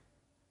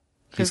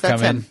 He's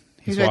that's coming. him.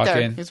 He's right walking.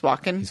 there. He's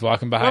walking. He's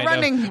walking behind We're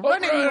running. us.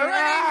 Running.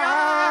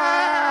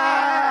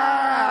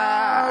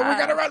 We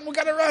gotta run. We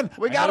gotta run.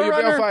 We gotta I know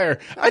run. you're Balefire.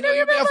 I know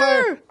you're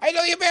Balefire. I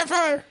know you're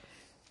Balefire.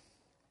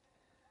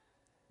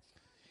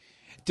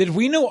 Did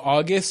we know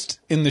August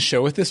in the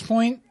show at this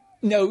point?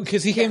 No,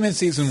 because he came in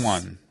season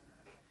 1.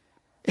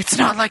 It's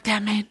not like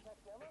that, man.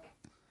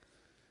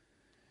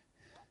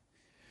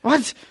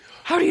 What?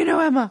 How do you know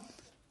Emma?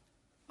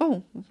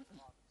 Oh.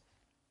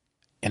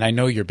 And I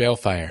know you're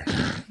Balefire.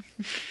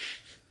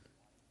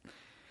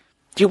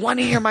 Do you want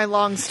to hear my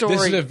long story?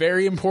 This is a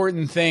very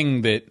important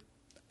thing that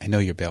I know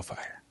you're Balefire.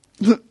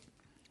 And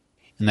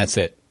that's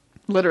it.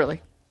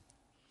 Literally.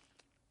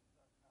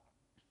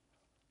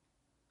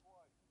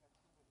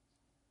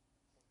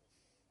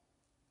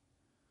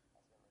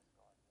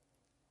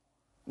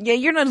 Yeah,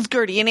 you're not as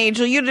guardian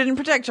angel. You didn't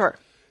protect her.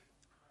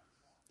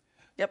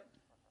 Yep.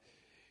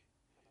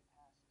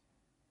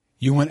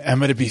 You want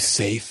Emma to be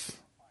safe?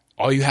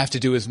 All you have to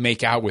do is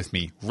make out with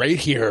me right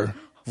here,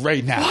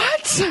 right now.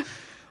 What?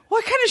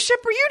 What kind of ship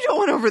are you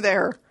doing over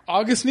there?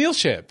 August Neil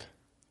ship.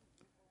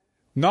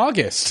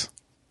 Naugust.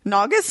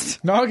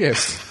 Naugust?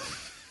 Naugust.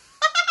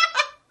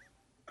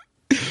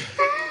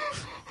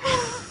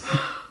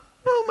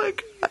 Oh my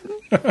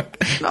god.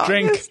 Naugust.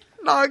 Drink.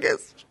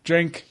 Naugust.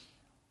 Drink.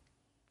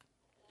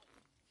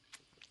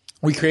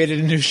 We created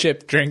a new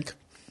ship. Drink.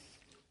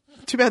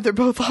 Too bad they're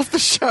both off the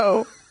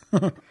show.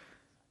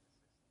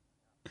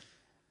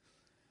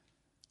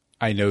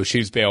 I know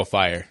she's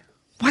Balefire.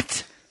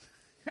 What?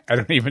 I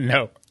don't even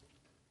know.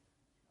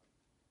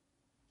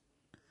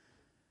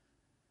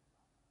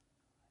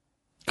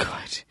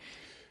 Good.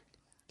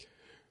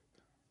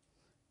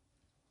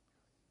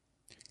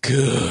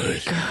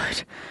 Good.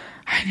 Good.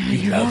 I know We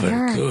you love love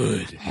her. her.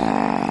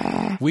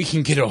 Good. We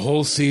can get a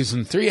whole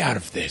season 3 out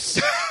of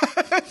this.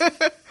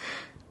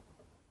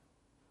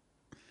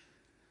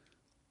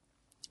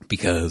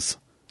 Because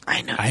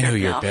I know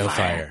you're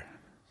Balefire.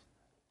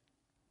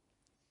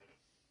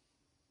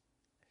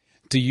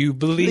 Do you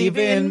believe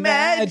in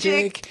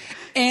magic?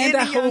 And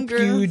I hope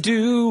you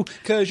do,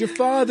 because your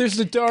father's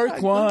the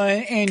Dark One,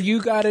 and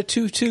you got a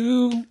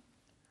tutu.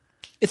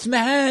 It's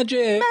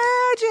magic.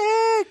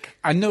 Magic.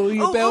 I know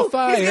you're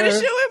Balefire. He's gonna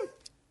show him.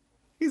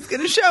 He's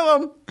gonna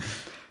show him.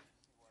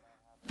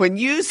 When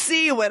you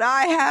see what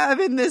I have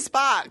in this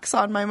box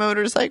on my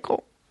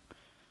motorcycle.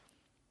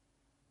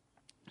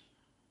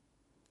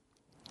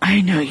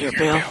 I know you're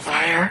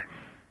Balefire.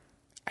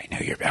 I know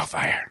you're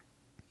Balefire.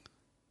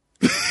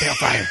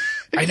 Balefire.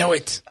 I know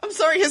it. I'm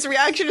sorry, his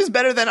reaction is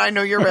better than I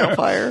know you're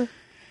Balefire.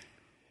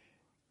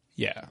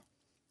 Yeah.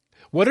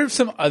 What are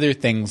some other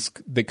things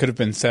that could have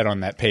been said on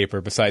that paper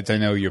besides I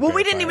know you're Well, Balefire?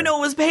 we didn't even know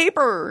it was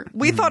paper.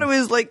 We thought it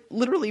was like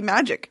literally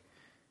magic.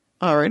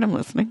 All right, I'm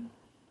listening.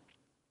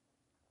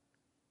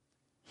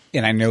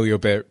 And I know you're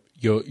Balefire.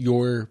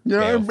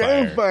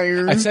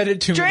 I said it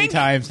too many Drink.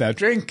 times now.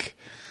 Drink.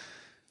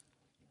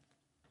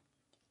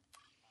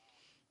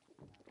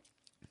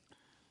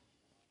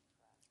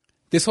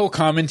 This whole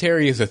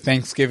commentary is a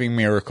Thanksgiving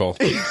miracle.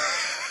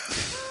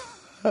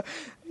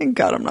 Thank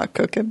God I'm not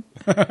cooking.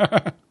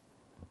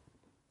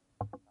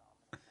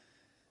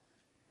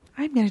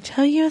 I'm going to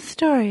tell you a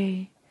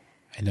story.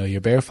 I know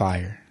you're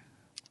Balefire.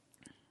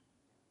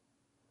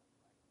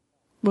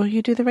 Will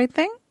you do the right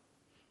thing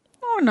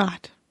or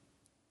not?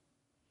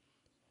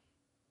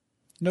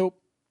 Nope.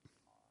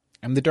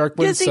 I'm the Dark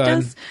One's Yes, he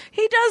son. does.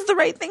 He does the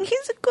right thing.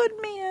 He's a good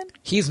man.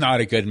 He's not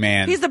a good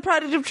man. He's the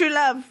product of true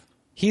love.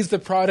 He's the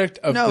product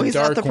of No, the he's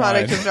Dark not the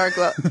product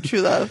One. of true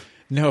love.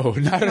 No,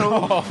 not at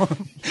all.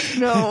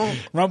 No.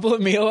 Rumple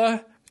and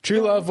Mila,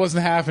 true love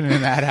wasn't happening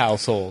in that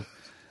household.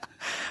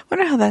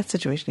 Wonder how that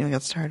situation even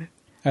got started.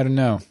 I don't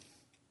know.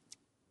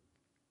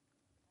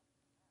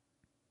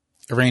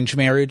 Arranged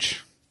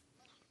marriage.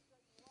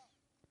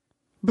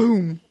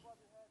 Boom.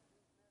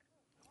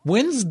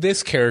 When's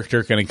this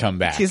character going to come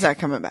back? He's not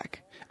coming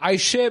back. I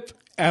ship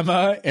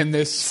Emma and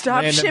this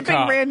Stop random shipping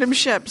cop. random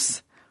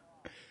ships.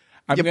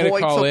 I'm Your going to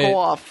boys call will it. go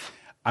off.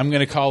 I'm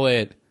going to call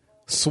it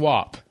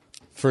swap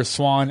for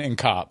Swan and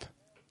Cop.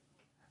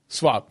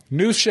 Swap.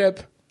 New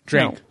ship.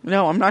 Drink.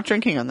 No, I'm not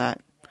drinking on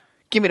that.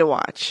 Give me to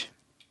watch.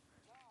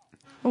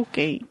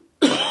 Okay.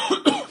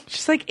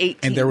 She's like 18.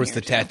 And there was here,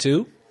 the too.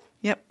 tattoo.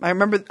 Yep. I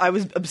remember I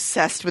was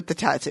obsessed with the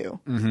tattoo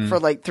for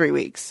like 3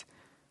 weeks.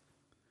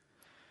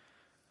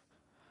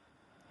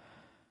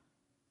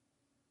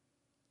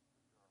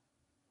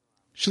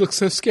 She looks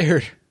so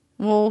scared.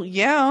 Well,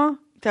 yeah.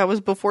 That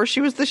was before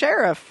she was the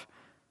sheriff.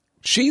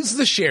 She's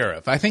the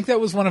sheriff. I think that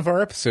was one of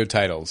our episode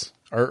titles.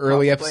 Our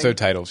early Probably. episode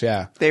titles,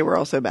 yeah. They were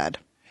also bad.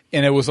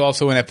 And it was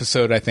also an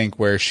episode, I think,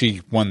 where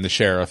she won the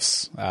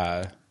sheriff's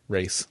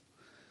race.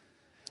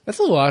 That's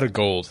a lot of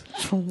gold.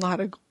 A lot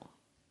of...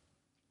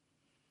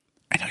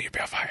 I know you're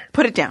Balefire.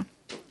 Put it down.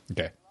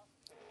 Okay.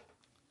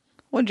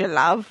 Would you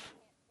love?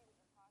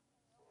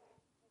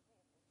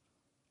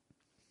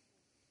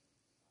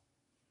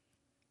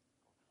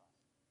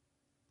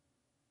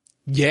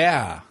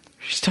 Yeah.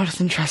 She still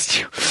doesn't trust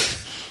you.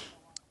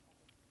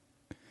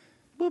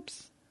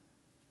 Whoops.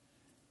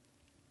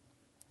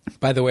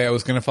 By the way, I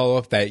was going to follow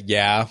up that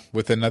yeah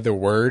with another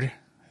word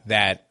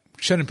that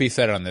shouldn't be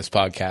said on this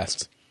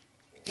podcast.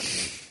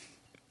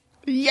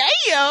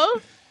 Yeah.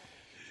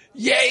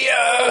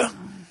 Yeah.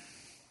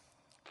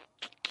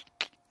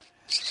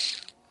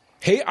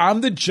 Hey, I'm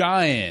the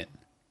giant,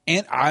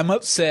 and I'm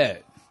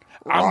upset.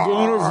 I'm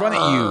going to run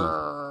at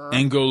you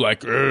and go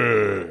like,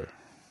 Urgh.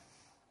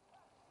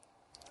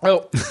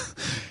 Oh.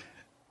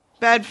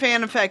 Bad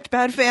fan effect.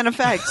 Bad fan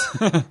effect.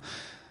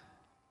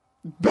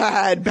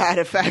 Bad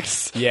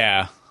effects.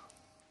 Yeah.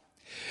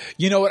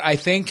 You know what? I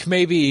think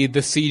maybe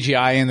the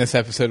CGI in this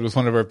episode was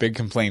one of our big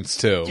complaints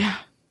too. Yeah.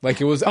 Like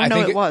it was. Oh, I no,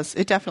 think it was.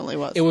 It definitely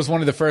was. It was one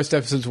of the first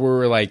episodes where we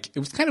were like, it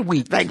was kind of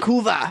weak.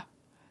 Vancouver.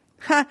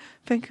 Ha!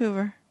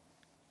 Vancouver.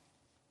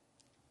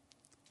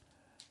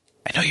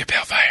 I know you're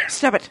Balefire.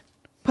 Stop it.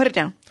 Put it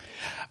down.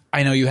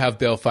 I know you have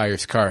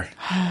Balefire's car.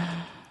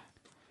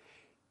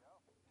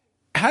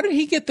 How did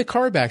he get the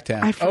car back to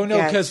him? I forget. Oh,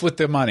 no, because with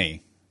the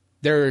money.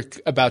 They're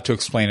about to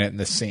explain it in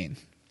this scene.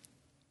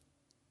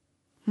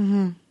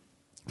 Mm-hmm.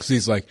 Because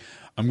he's like,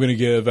 I'm going to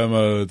give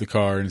Emma the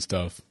car and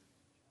stuff.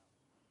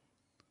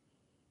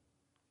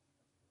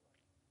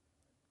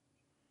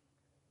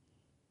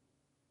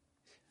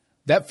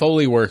 That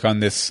Foley work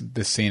on this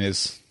scene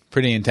is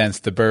pretty intense.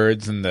 The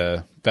birds and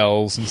the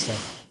bells and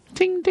stuff.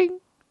 Ding, ding.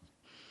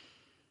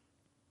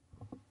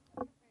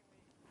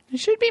 It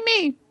should be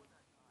me.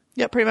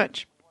 Yeah, pretty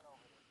much.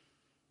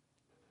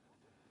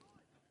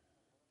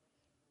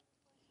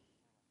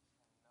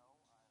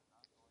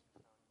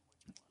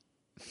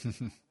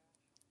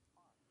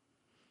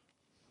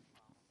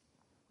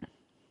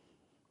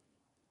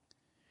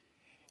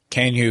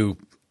 Can you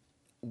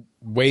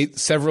wait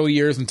several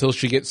years until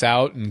she gets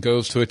out and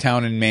goes to a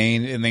town in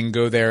Maine and then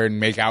go there and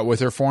make out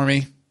with her for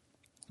me?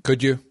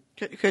 Could you?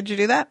 Could you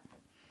do that?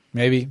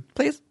 Maybe.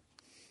 Please?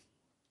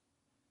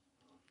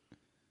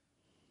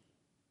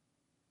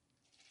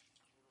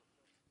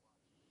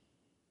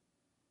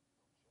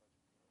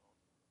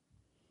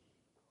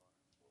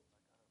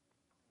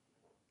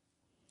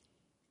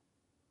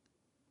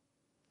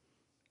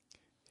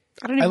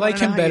 I like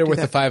him better with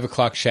the 5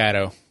 o'clock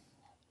shadow.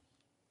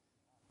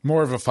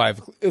 More of a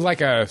like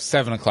a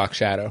 7 o'clock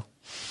shadow.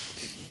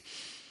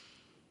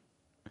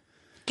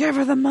 Give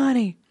her the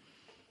money.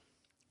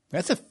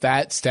 That's a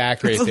fat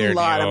stack right That's there. a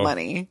lot Neo. of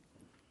money.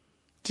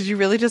 Did you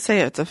really just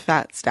say it's a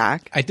fat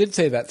stack? I did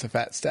say that's a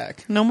fat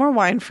stack. No more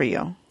wine for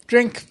you.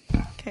 Drink.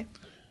 Okay.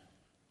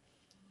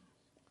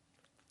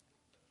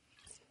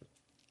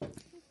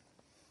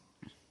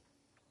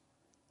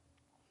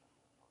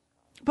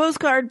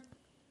 Postcard.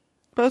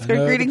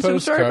 Another Greetings from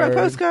Story by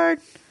postcard.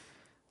 Postcard.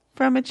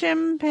 From a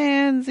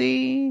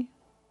chimpanzee.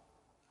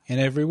 And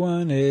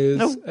everyone is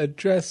Nope.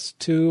 addressed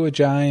to a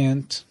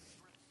giant.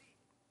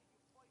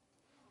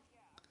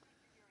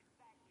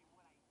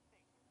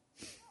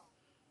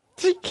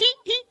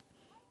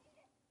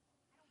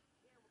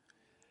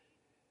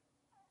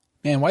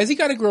 Man, why has he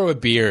got to grow a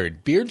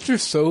beard? Beards are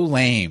so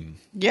lame.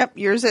 Yep,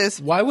 yours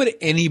is. Why would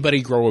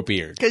anybody grow a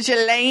beard? Because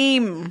you're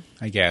lame.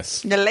 I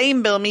guess. You're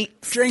lame, Bill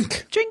Meeks.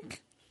 Drink. Drink.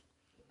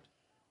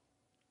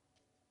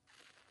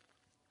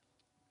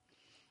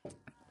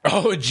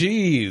 Oh,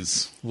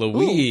 jeez.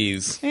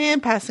 Louise.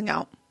 And passing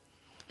out.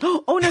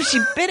 Oh, no,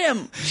 she bit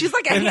him. She's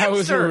like a And hamster. that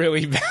was a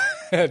really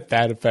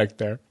bad effect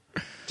there.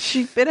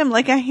 She bit him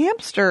like a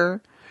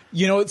hamster.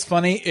 You know what's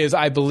funny is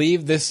I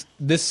believe this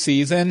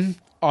season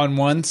on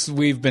once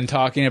we've been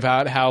talking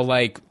about how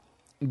like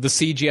the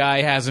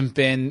CGI hasn't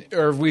been,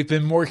 or we've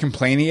been more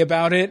complaining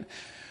about it.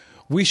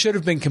 We should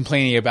have been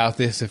complaining about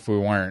this if we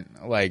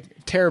weren't.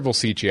 Like terrible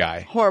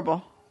CGI.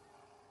 Horrible.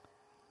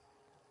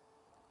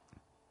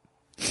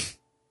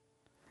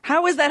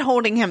 How is that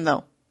holding him,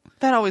 though?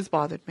 That always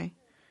bothered me.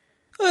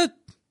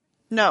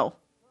 No.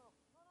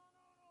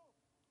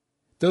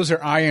 Those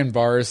are iron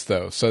bars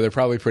though, so they're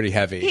probably pretty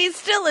heavy. He's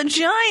still a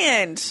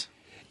giant.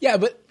 Yeah,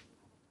 but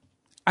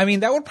I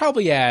mean that would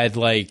probably add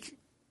like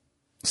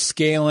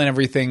scale and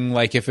everything.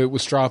 Like if it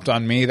was dropped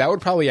on me, that would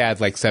probably add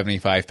like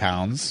 75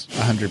 pounds,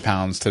 100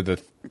 pounds to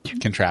the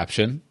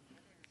contraption.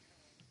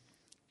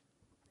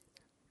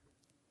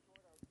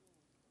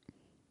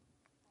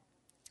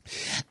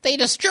 They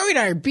destroyed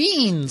our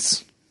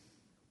beans.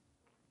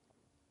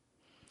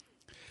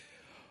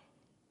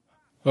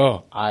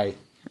 Oh, I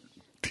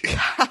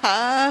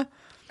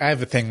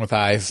have a thing with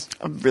eyes.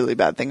 A really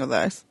bad thing with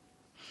us.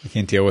 I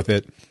can't deal with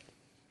it.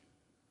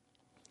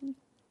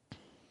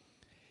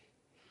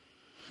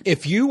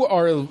 If you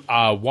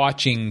are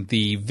watching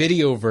the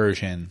video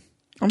version,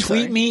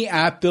 tweet me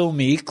at Bill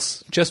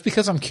Meeks just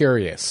because I'm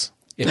curious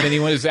if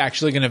anyone is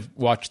actually going to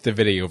watch the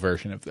video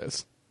version of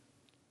this.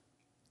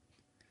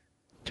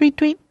 Tweet,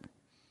 tweet.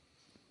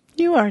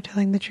 You are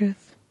telling the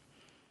truth.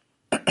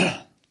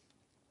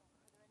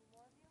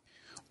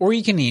 Or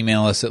you can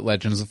email us at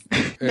legends of...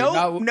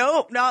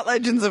 Nope, not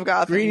Legends of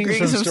Gotham. Greetings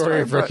from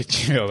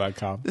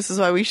Storybrooke@gmail.com. This is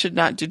why we should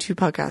not do 2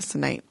 podcasts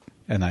tonight.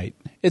 A night.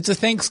 It's a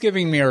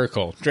Thanksgiving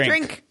miracle.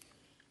 Drink.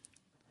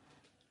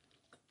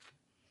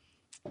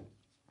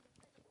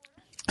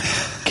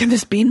 Can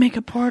this bean make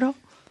a portal?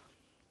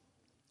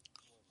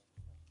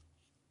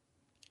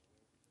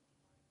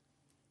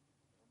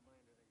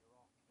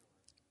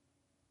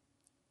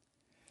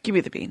 Give me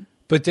the bean.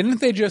 But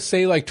didn't they just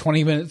say like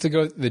 20 minutes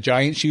ago the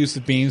Giants used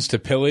the beans to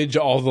pillage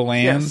all the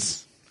lands?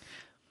 Yes.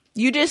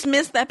 You just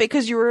missed that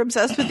because you were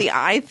obsessed with the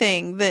eye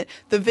thing. That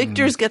the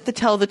victors get to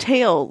tell the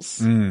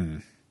tales.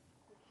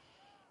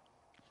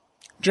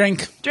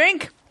 Drink.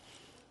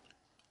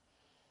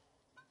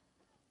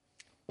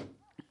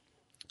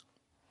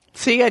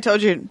 See, I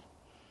told you.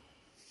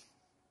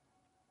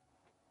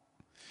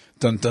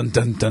 Dun dun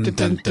dun dun dun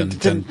dun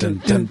dun dun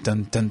dun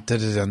dun dun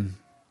dun.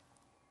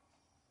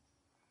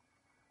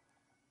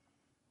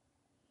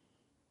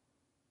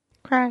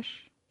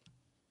 Crash.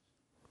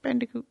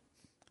 Bandicoot.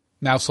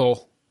 Mouse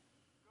hole.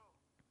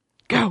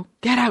 Go.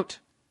 Get out.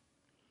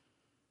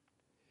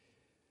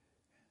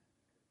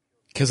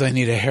 Because I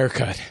need a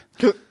haircut.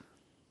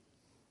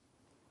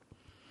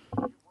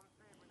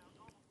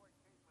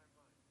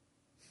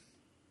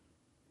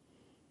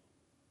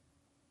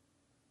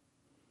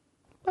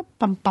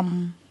 Bum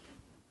bum.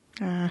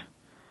 Huh?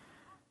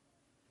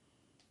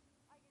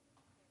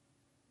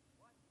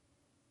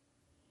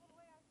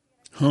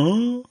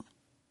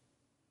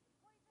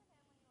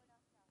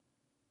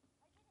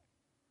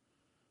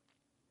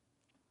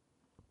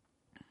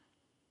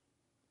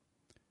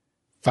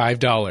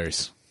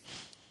 $5.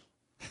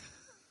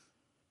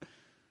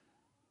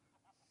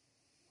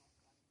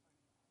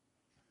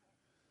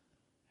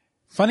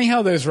 Funny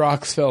how those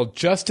rocks fell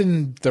just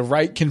in the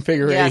right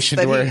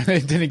configuration where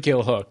it didn't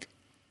kill Hook.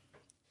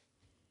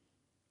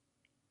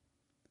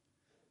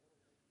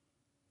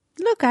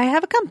 Look, I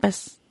have a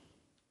compass.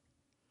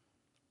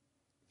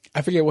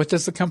 I forget, what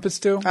does the compass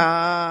do?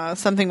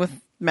 Something with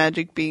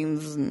magic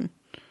beans and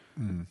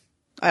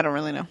I don't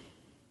really know.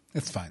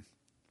 It's fine.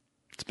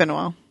 It's been a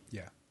while.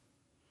 Yeah.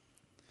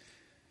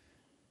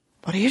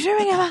 What are you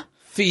doing, Emma?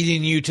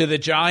 Feeding you to the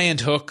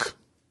giant, Hook.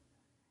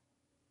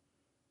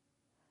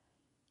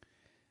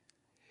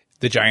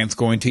 The giant's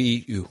going to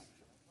eat you.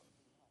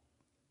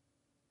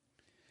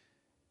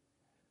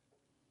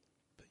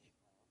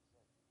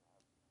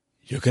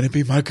 You're going to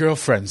be my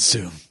girlfriend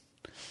soon.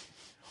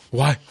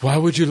 Why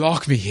would you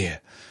lock me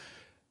here?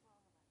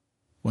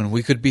 When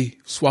we could be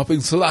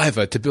swapping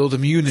saliva to build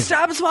immunity.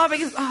 Stop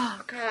swapping.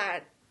 Oh,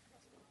 God.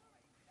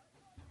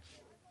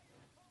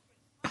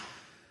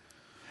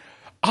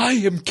 I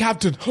am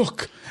Captain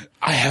Hook.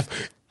 I have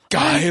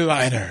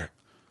Guyliner.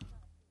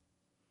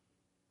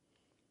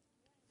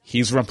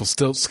 He's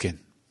Rumpelstiltskin.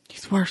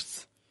 He's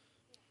worse.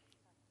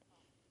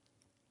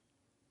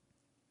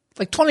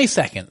 Like 20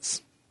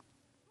 seconds.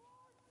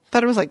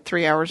 Thought it was like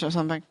 3 hours or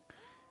something.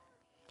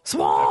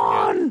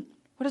 Swan!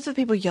 What is the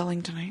people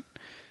yelling tonight?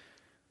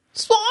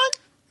 Swan!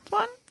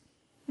 Swan?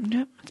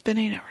 Nope, it's been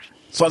 8 hours.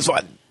 Swan,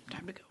 swan.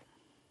 Time to go.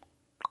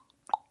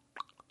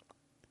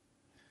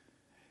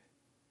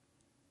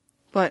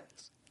 What?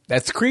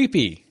 That's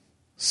creepy.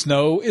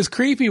 Snow is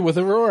creepy with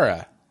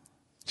Aurora.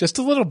 Just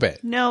a little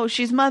bit. No,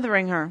 she's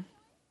mothering her.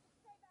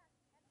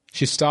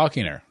 She's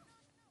stalking her.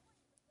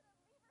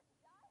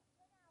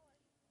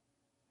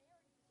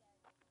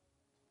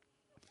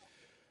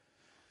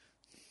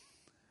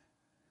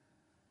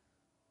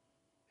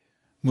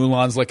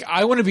 Mulan's like,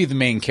 I want to be the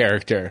main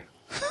character.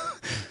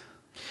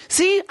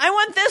 See, I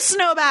want this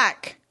snow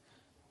back.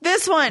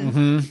 This one.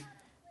 Mm-hmm.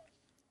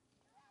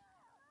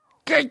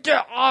 Get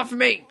that off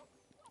me.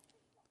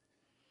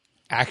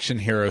 Action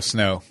hero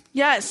Snow.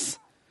 Yes.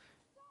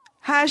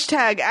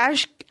 Hashtag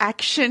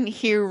action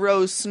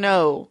hero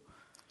Snow.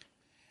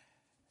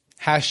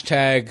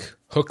 Hashtag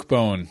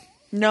Hookbone.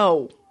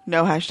 No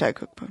hashtag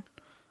Hookbone.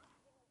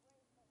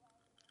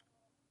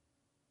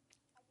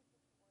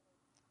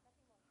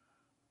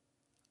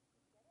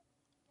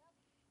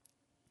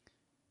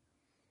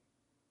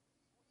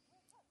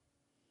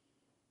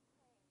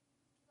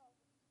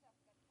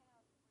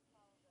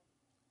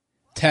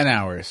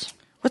 $10.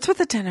 What's with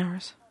the 10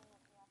 hours?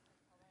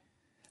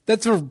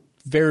 That's a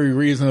very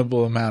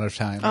reasonable amount of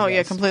time. Oh,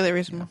 yeah, completely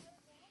reasonable.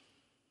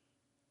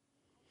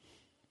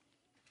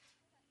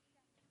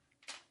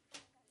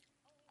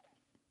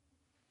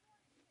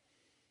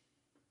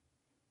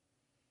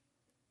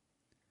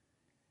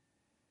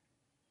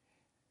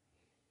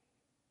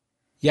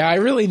 Yeah, I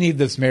really need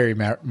this Mary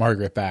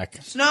Margaret back.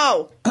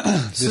 Snow.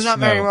 This is not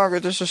Snow. Mary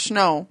Margaret. This is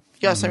Snow.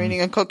 Yes, I'm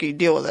eating a cookie.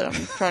 Deal with it. I'm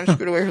trying to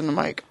scoot away from the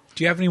mic.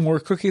 Do you have any more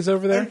cookies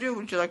over I there? do.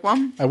 Would you like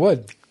one? I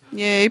would.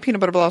 Yay,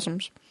 peanut butter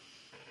blossoms.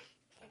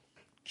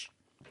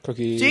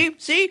 Cookie.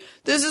 See?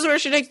 This is where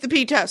she takes the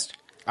pee test.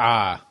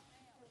 Ah.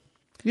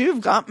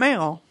 You've got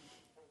mail.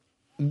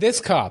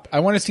 This cop. I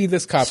want to see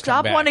this cop come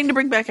Stop back. wanting to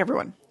bring back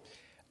everyone.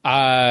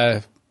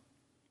 FWAP.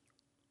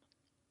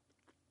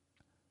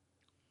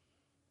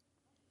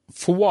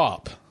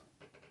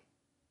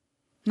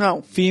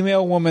 No.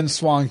 Female woman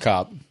swan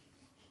cop.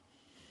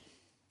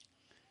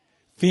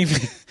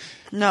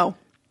 No.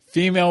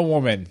 Female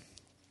woman.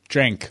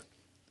 Drink.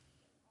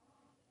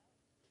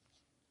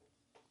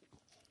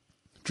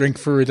 Drink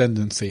for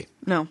redundancy.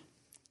 No.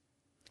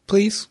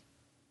 Please.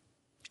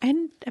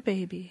 And a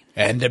baby.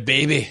 And a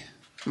baby.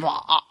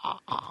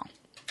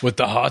 With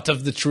the heart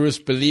of the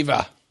truest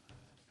believer.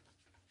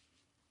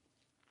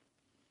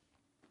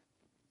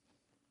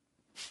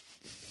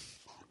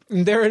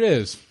 And there it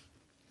is.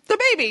 The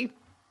baby.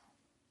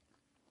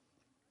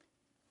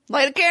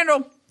 Light a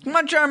candle. Come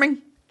on,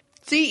 Charming.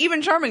 See,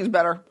 even Charming's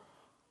better.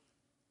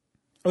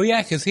 Oh,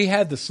 yeah, because he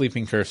had the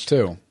sleeping curse,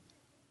 too.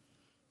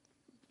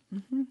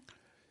 Mm-hmm.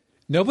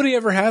 Nobody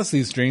ever has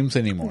these dreams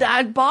anymore.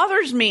 That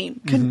bothers me.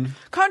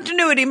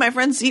 Continuity, my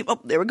friends. See, oh,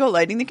 there we go,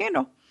 lighting the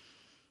candle.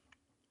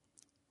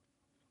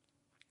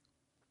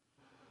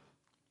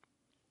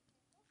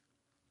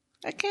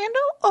 A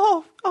candle?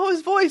 Oh,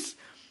 his voice. Is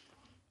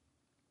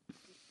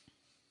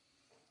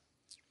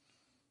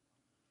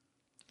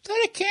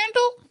that a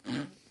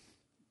candle?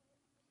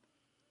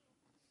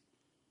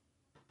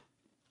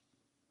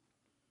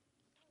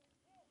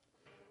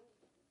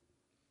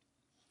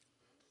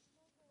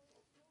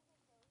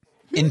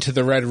 Into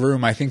the Red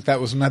Room. I think that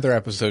was another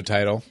episode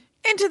title.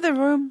 Into the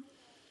room.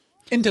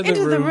 Into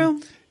the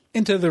room.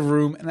 Into the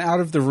room and out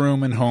of the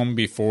room and home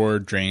before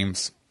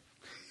dreams.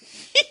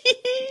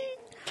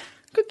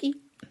 Cookie.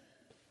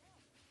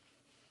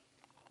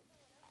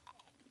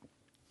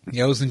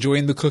 Yeah, I was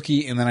enjoying the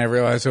cookie, and then I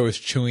realized I was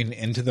chewing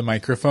into the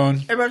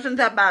microphone, It wasn't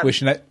that bad.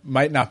 which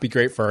might not be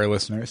great for our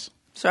listeners.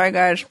 Sorry,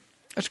 guys.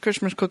 It's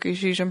Christmas cookie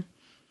season.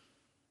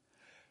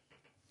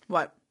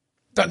 What?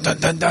 Dun, dun,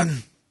 dun, dun.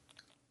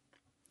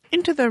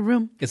 Into the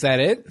room. Is that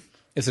it?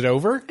 Is it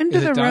over? Into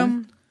Is it the done?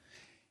 room.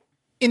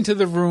 Into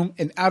the room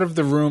and out of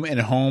the room and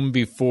home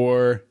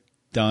before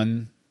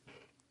done.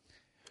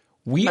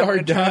 We I'm are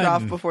gonna turn it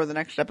off done. before the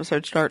next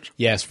episode starts.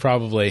 Yes,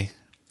 probably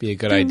be a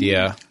good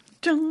idea.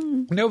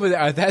 Dun. No,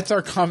 but that's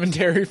our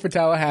commentary for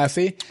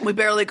Tallahassee. We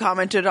barely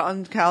commented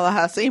on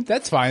Tallahassee.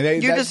 That's fine.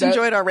 You just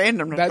enjoyed our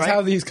randomness, That's right?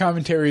 how these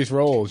commentaries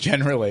roll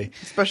generally.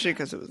 Especially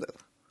because it was this.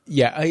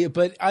 Yeah,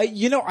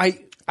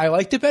 I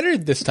liked it better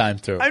this time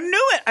through. I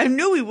knew it. I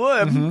knew we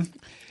would.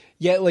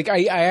 Yeah, like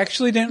I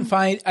actually didn't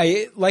find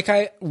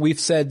we've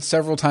said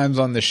several times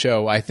on the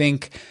show. I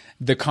think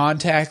the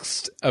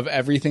context of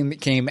everything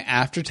that came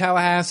after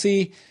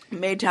Tallahassee,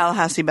 Made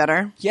Tallahassee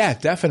better. yeah,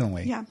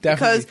 definitely, Yeah,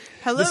 definitely. because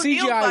Hello, the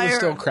CGI was Neilfire-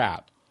 still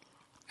crap,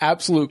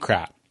 absolute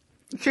crap.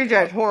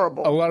 CGI is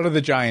horrible. A lot of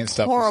the giant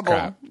stuff was horrible.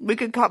 crap, We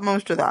could cut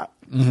most of that.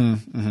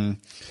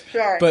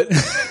 Sorry. but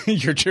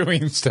you're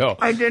chewing still.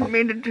 I didn't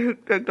mean to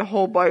take the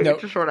whole bite. No.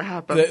 It just sort of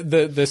happened.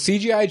 The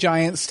CGI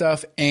giant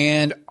stuff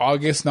and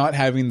August not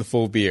having the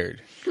full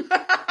beard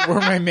were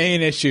my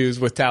main issues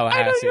with I know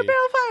Tallahassee. you're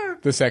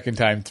Balefire. The second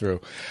time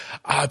through.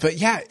 But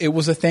yeah, it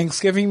was a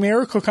Thanksgiving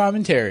miracle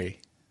commentary.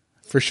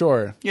 For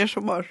sure. Yes,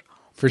 it was.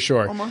 For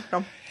sure. Almost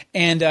done.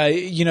 And,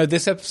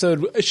 this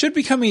episode should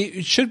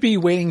be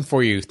waiting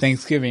for you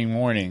Thanksgiving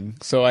morning.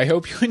 So I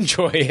hope you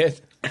enjoy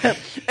it.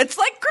 It's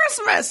like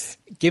Christmas.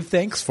 Give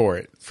thanks for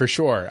it, for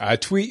sure.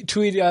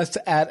 Tweet us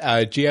at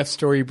GF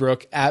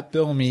Storybrooke, at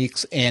Bill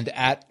Meeks, and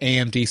at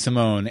AMD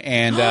Simone.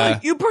 And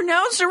You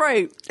pronounced it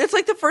right. It's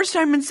like the first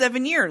time in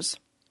 7 years.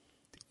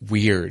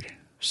 weird.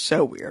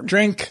 So weird.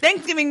 Drink.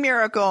 Thanksgiving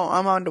miracle.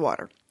 I'm on to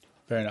water.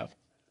 Fair enough.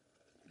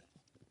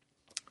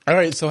 All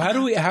right, so how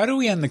do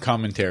we end the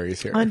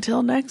commentaries here?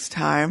 Until next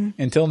time.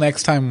 Until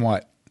next time,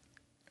 what?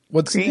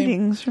 What's the name?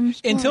 Greetings from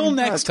Until Storybrooke.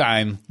 next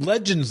time,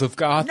 Legends of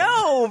Gotham.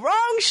 No,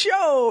 wrong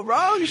show.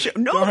 Wrong show.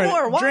 No Darn it.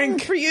 more wine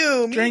Drink. for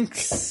you. Drink.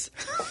 Meeks.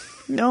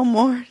 No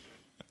more.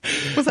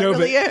 Was that No,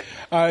 really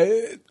but,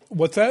 it?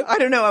 What's that? I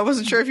don't know. I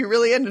wasn't sure if you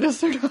really ended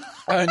us or not.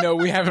 No,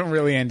 we haven't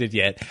really ended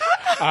yet.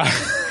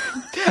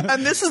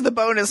 And this is the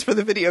bonus for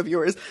the video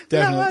viewers.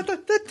 Definitely.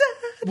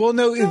 Well,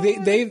 no,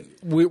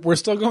 we're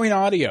still going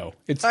audio.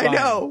 It's I fine.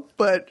 know,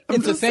 but I'm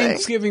It's a just saying.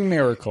 Thanksgiving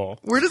miracle.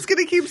 We're just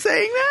going to keep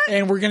saying that?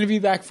 And we're going to be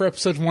back for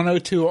episode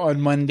 102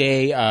 on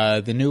Monday.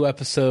 The new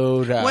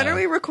episode. When are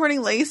we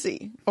recording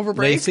Lacey? Over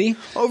break? Lacey?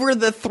 Over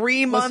the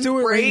 3-month Let's do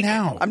it break? right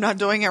now. I'm not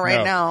doing it right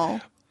No.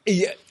 now.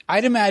 Yeah,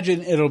 I'd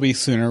imagine it'll be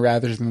sooner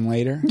rather than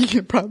later.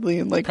 Probably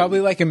in like Probably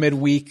like a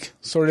midweek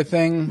sort of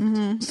thing.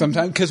 Mm-hmm.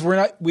 Sometime because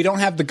we don't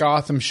have the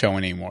Gotham show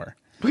anymore.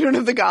 we don't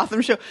have the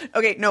Gotham show.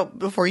 Okay, no,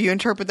 before you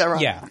interpret that wrong.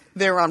 Yeah.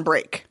 They're on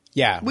break.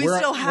 Yeah, We we're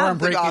still we're have on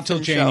the break Gotham until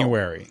show.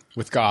 January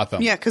with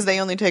Gotham. Yeah, because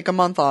they only take a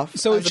month off,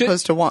 So as it should-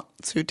 opposed to one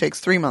who takes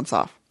 3 months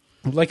off.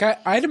 Like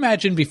I'd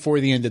imagine before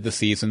the end of the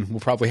season, we'll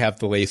probably have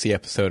the Lacey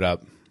episode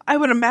up. I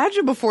would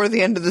imagine before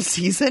the end of the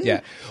season.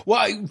 Yeah,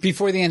 well,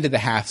 before the end of the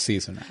half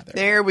season, rather.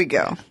 There we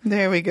go.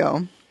 There we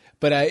go.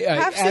 But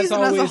Half as season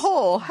always, as a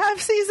whole.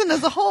 Half season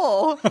as a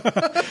whole.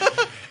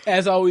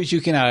 as always, you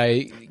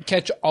can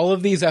catch all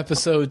of these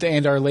episodes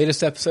and our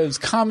latest episodes,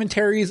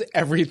 commentaries,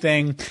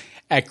 everything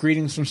at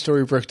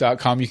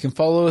greetingsfromstorybrooke.com. You can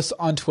follow us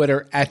on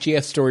Twitter at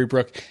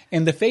GFStorybrooke,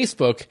 and the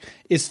Facebook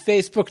is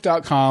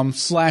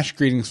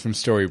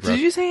facebook.com/greetingsfromstorybrooke. Did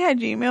you say I had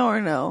Gmail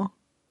or no?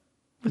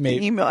 with Maybe.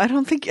 the email. I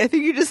think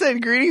you just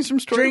said greetings from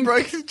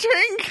Storybrooke.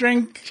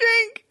 Drink.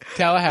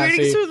 Tallahassee.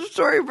 Greetings from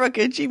Storybrooke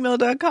at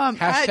gmail.com.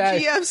 At Hashtag-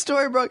 GF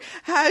Storybrooke.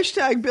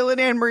 Hashtag Bill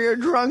and Ann Marie are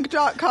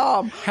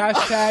drunk.com.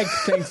 Hashtag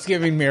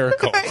Thanksgiving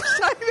Miracle.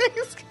 Hashtag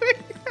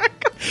Thanksgiving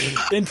Miracle.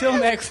 Until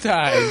next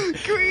time.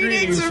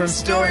 Greetings from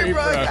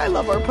Storybrooke. I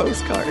love our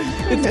postcard.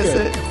 I miss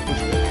good. it.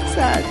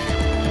 Sad.